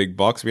pulling the big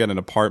bucks. We had an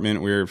apartment.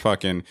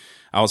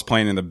 I was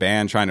playing in the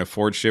band, trying to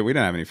afford shit. We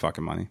didn't have any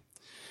fucking money.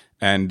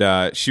 And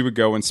she would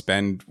go and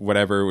spend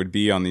whatever it would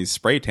be on these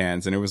spray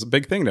tans. And it was a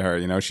big thing to her.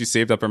 You know, she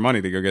saved up her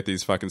money to go get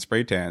these fucking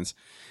spray tans.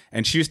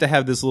 And she used to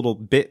have this little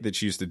bit that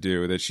she used to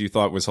do that she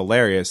thought was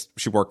hilarious.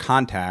 She wore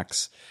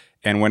contacts.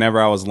 And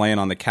whenever I was laying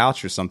on the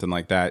couch or something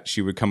like that,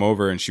 she would come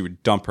over and she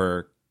would dump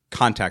her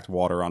contact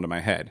water onto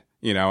my head,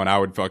 you know, and I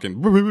would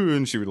fucking,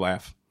 and she would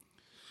laugh.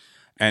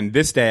 And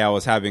this day I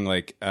was having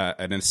like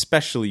an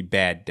especially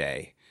bad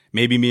day.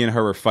 Maybe me and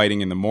her were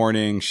fighting in the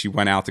morning. She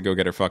went out to go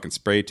get her fucking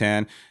spray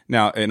tan.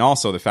 Now, and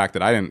also the fact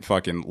that I didn't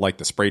fucking like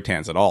the spray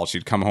tans at all.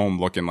 She'd come home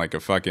looking like a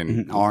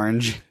fucking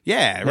orange.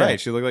 Yeah, right.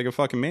 She looked like a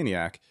fucking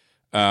maniac.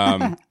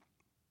 But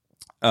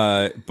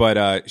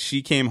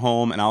she came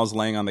home and I was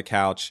laying on the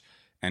couch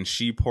and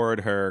she poured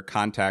her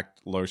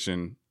contact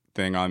lotion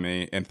thing on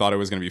me and thought it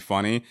was going to be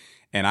funny.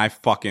 And I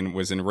fucking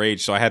was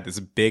enraged. So I had this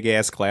big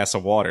ass glass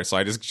of water. So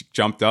I just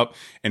jumped up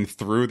and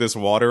threw this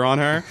water on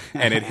her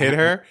and it hit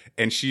her.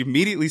 And she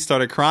immediately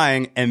started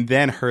crying. And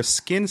then her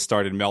skin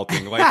started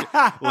melting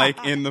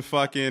like in the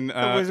fucking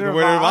Wizard of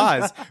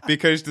Oz.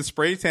 Because the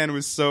spray tan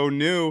was so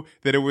new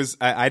that it was,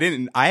 I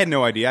had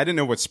no idea. I didn't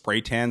know what spray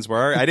tans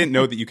were. I didn't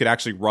know that you could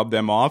actually rub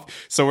them off.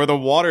 So where the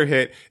water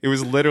hit, it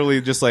was literally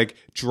just like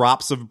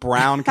drops of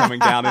brown coming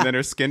down and then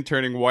her skin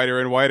turning whiter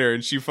and whiter.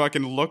 And she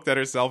fucking looked at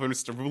herself and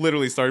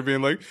literally started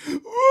being like, woo,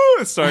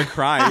 and started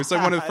crying. It was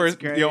like one of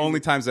the only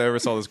times I ever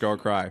saw this girl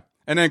cry.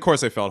 And then of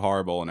course I felt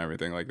horrible and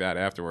everything like that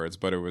afterwards,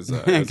 but it was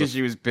because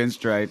she was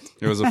pinstriped.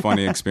 It was a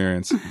funny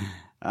experience.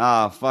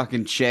 Oh,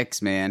 fucking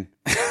chicks, man.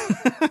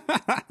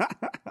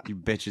 You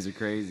bitches are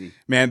crazy.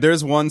 Man,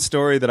 there's one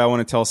story that I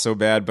want to tell so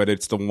bad, but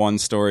it's the one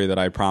story that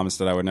I promised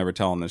that I would never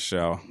tell on this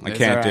show. I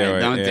can't do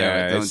it. Don't do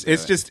it.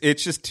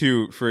 It's just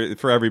too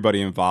for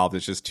everybody involved.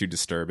 It's just too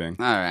disturbing.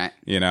 All right.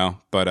 You know,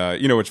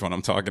 but you know which one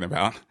I'm talking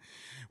about.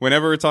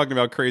 Whenever we're talking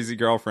about crazy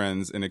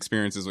girlfriends and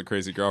experiences with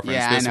crazy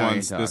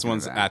girlfriends, this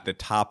one's at the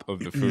top of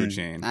the food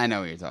chain. I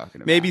know what you're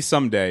talking about. Maybe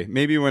someday,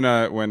 maybe when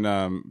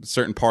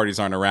certain parties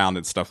aren't around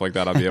and stuff like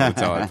that, I'll be able to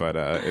tell it. But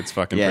it's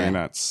fucking pretty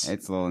nuts.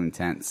 It's a little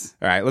intense.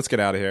 All right, let's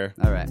get out of here.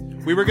 All right.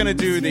 We were gonna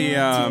do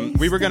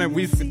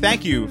we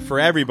thank you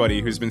for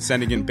everybody who's been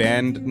sending in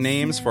band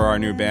names for our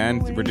new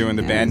band. We're doing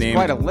the band name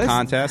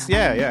contest.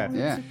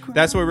 Yeah.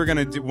 That's what we're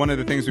gonna do. One of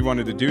the things we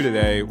wanted to do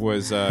today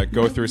was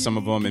go through some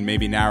of them and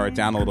maybe narrow it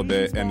down a little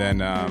bit. And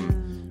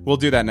then we'll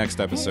do that next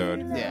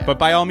episode. Yeah. But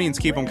by all means,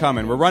 keep them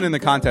coming. We're running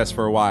the contest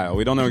for a while.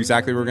 We don't know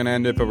exactly where we're going to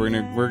end it, but we're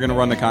gonna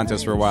run the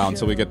contest for a while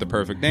until we get the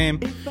perfect name.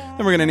 Then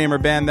we're going to name our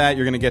band that.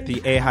 You're going to get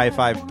the A High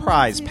Five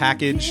prize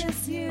package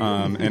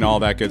and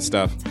all that good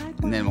stuff.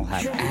 And then we'll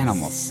have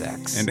animal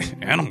sex.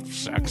 Animal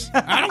sex.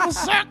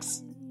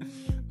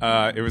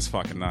 It was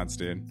fucking nuts,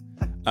 dude.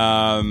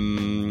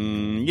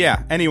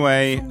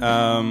 Anyway,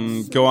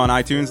 go on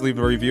iTunes, leave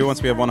a review.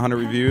 Once we have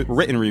 100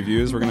 written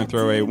reviews, we're going to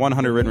throw a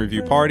 100 written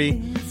review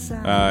party,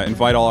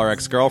 invite all our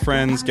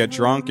ex-girlfriends, get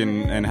drunk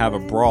and have a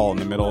brawl in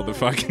the middle of the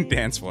fucking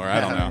dance floor. I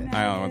don't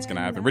know what's going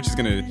to happen. Rich is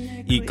going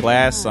to eat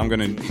glass. I'm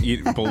going to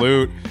eat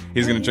balut.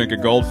 He's going to drink a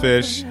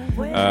goldfish.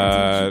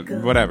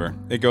 Whatever.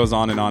 It goes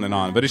on and on and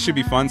on, but it should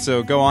be fun.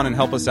 So go on and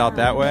help us out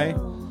that way.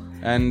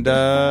 And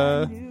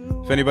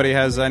if anybody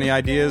has any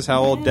ideas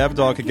how old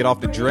DevDog could get off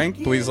the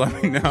drink, please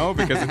let me know,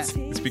 because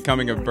it's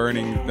becoming a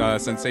burning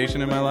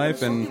sensation in my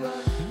life. And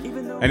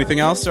anything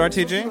else,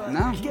 RTG?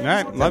 No. All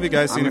right. Love you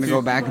guys. I'm going to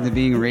go back into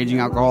being a raging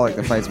alcoholic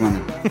that fights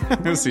women.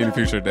 We'll see you in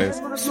future days.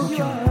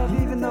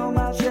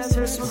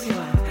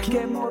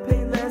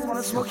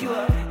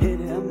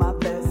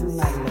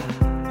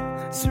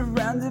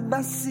 Surrounded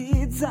by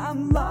seeds,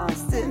 I'm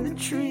lost in the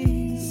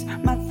trees.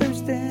 My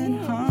thirst and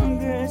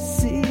hunger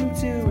seem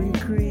to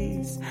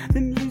increase.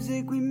 The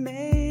music we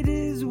made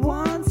is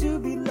one to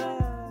be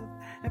loved.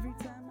 Every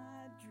time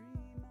I dream,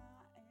 I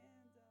end up.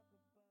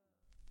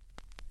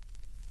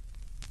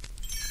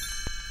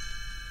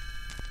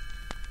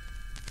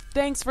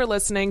 Thanks for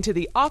listening to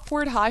the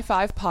Awkward High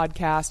Five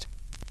podcast.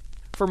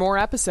 For more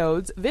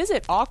episodes,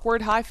 visit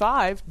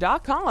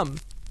awkwardhighfive.com.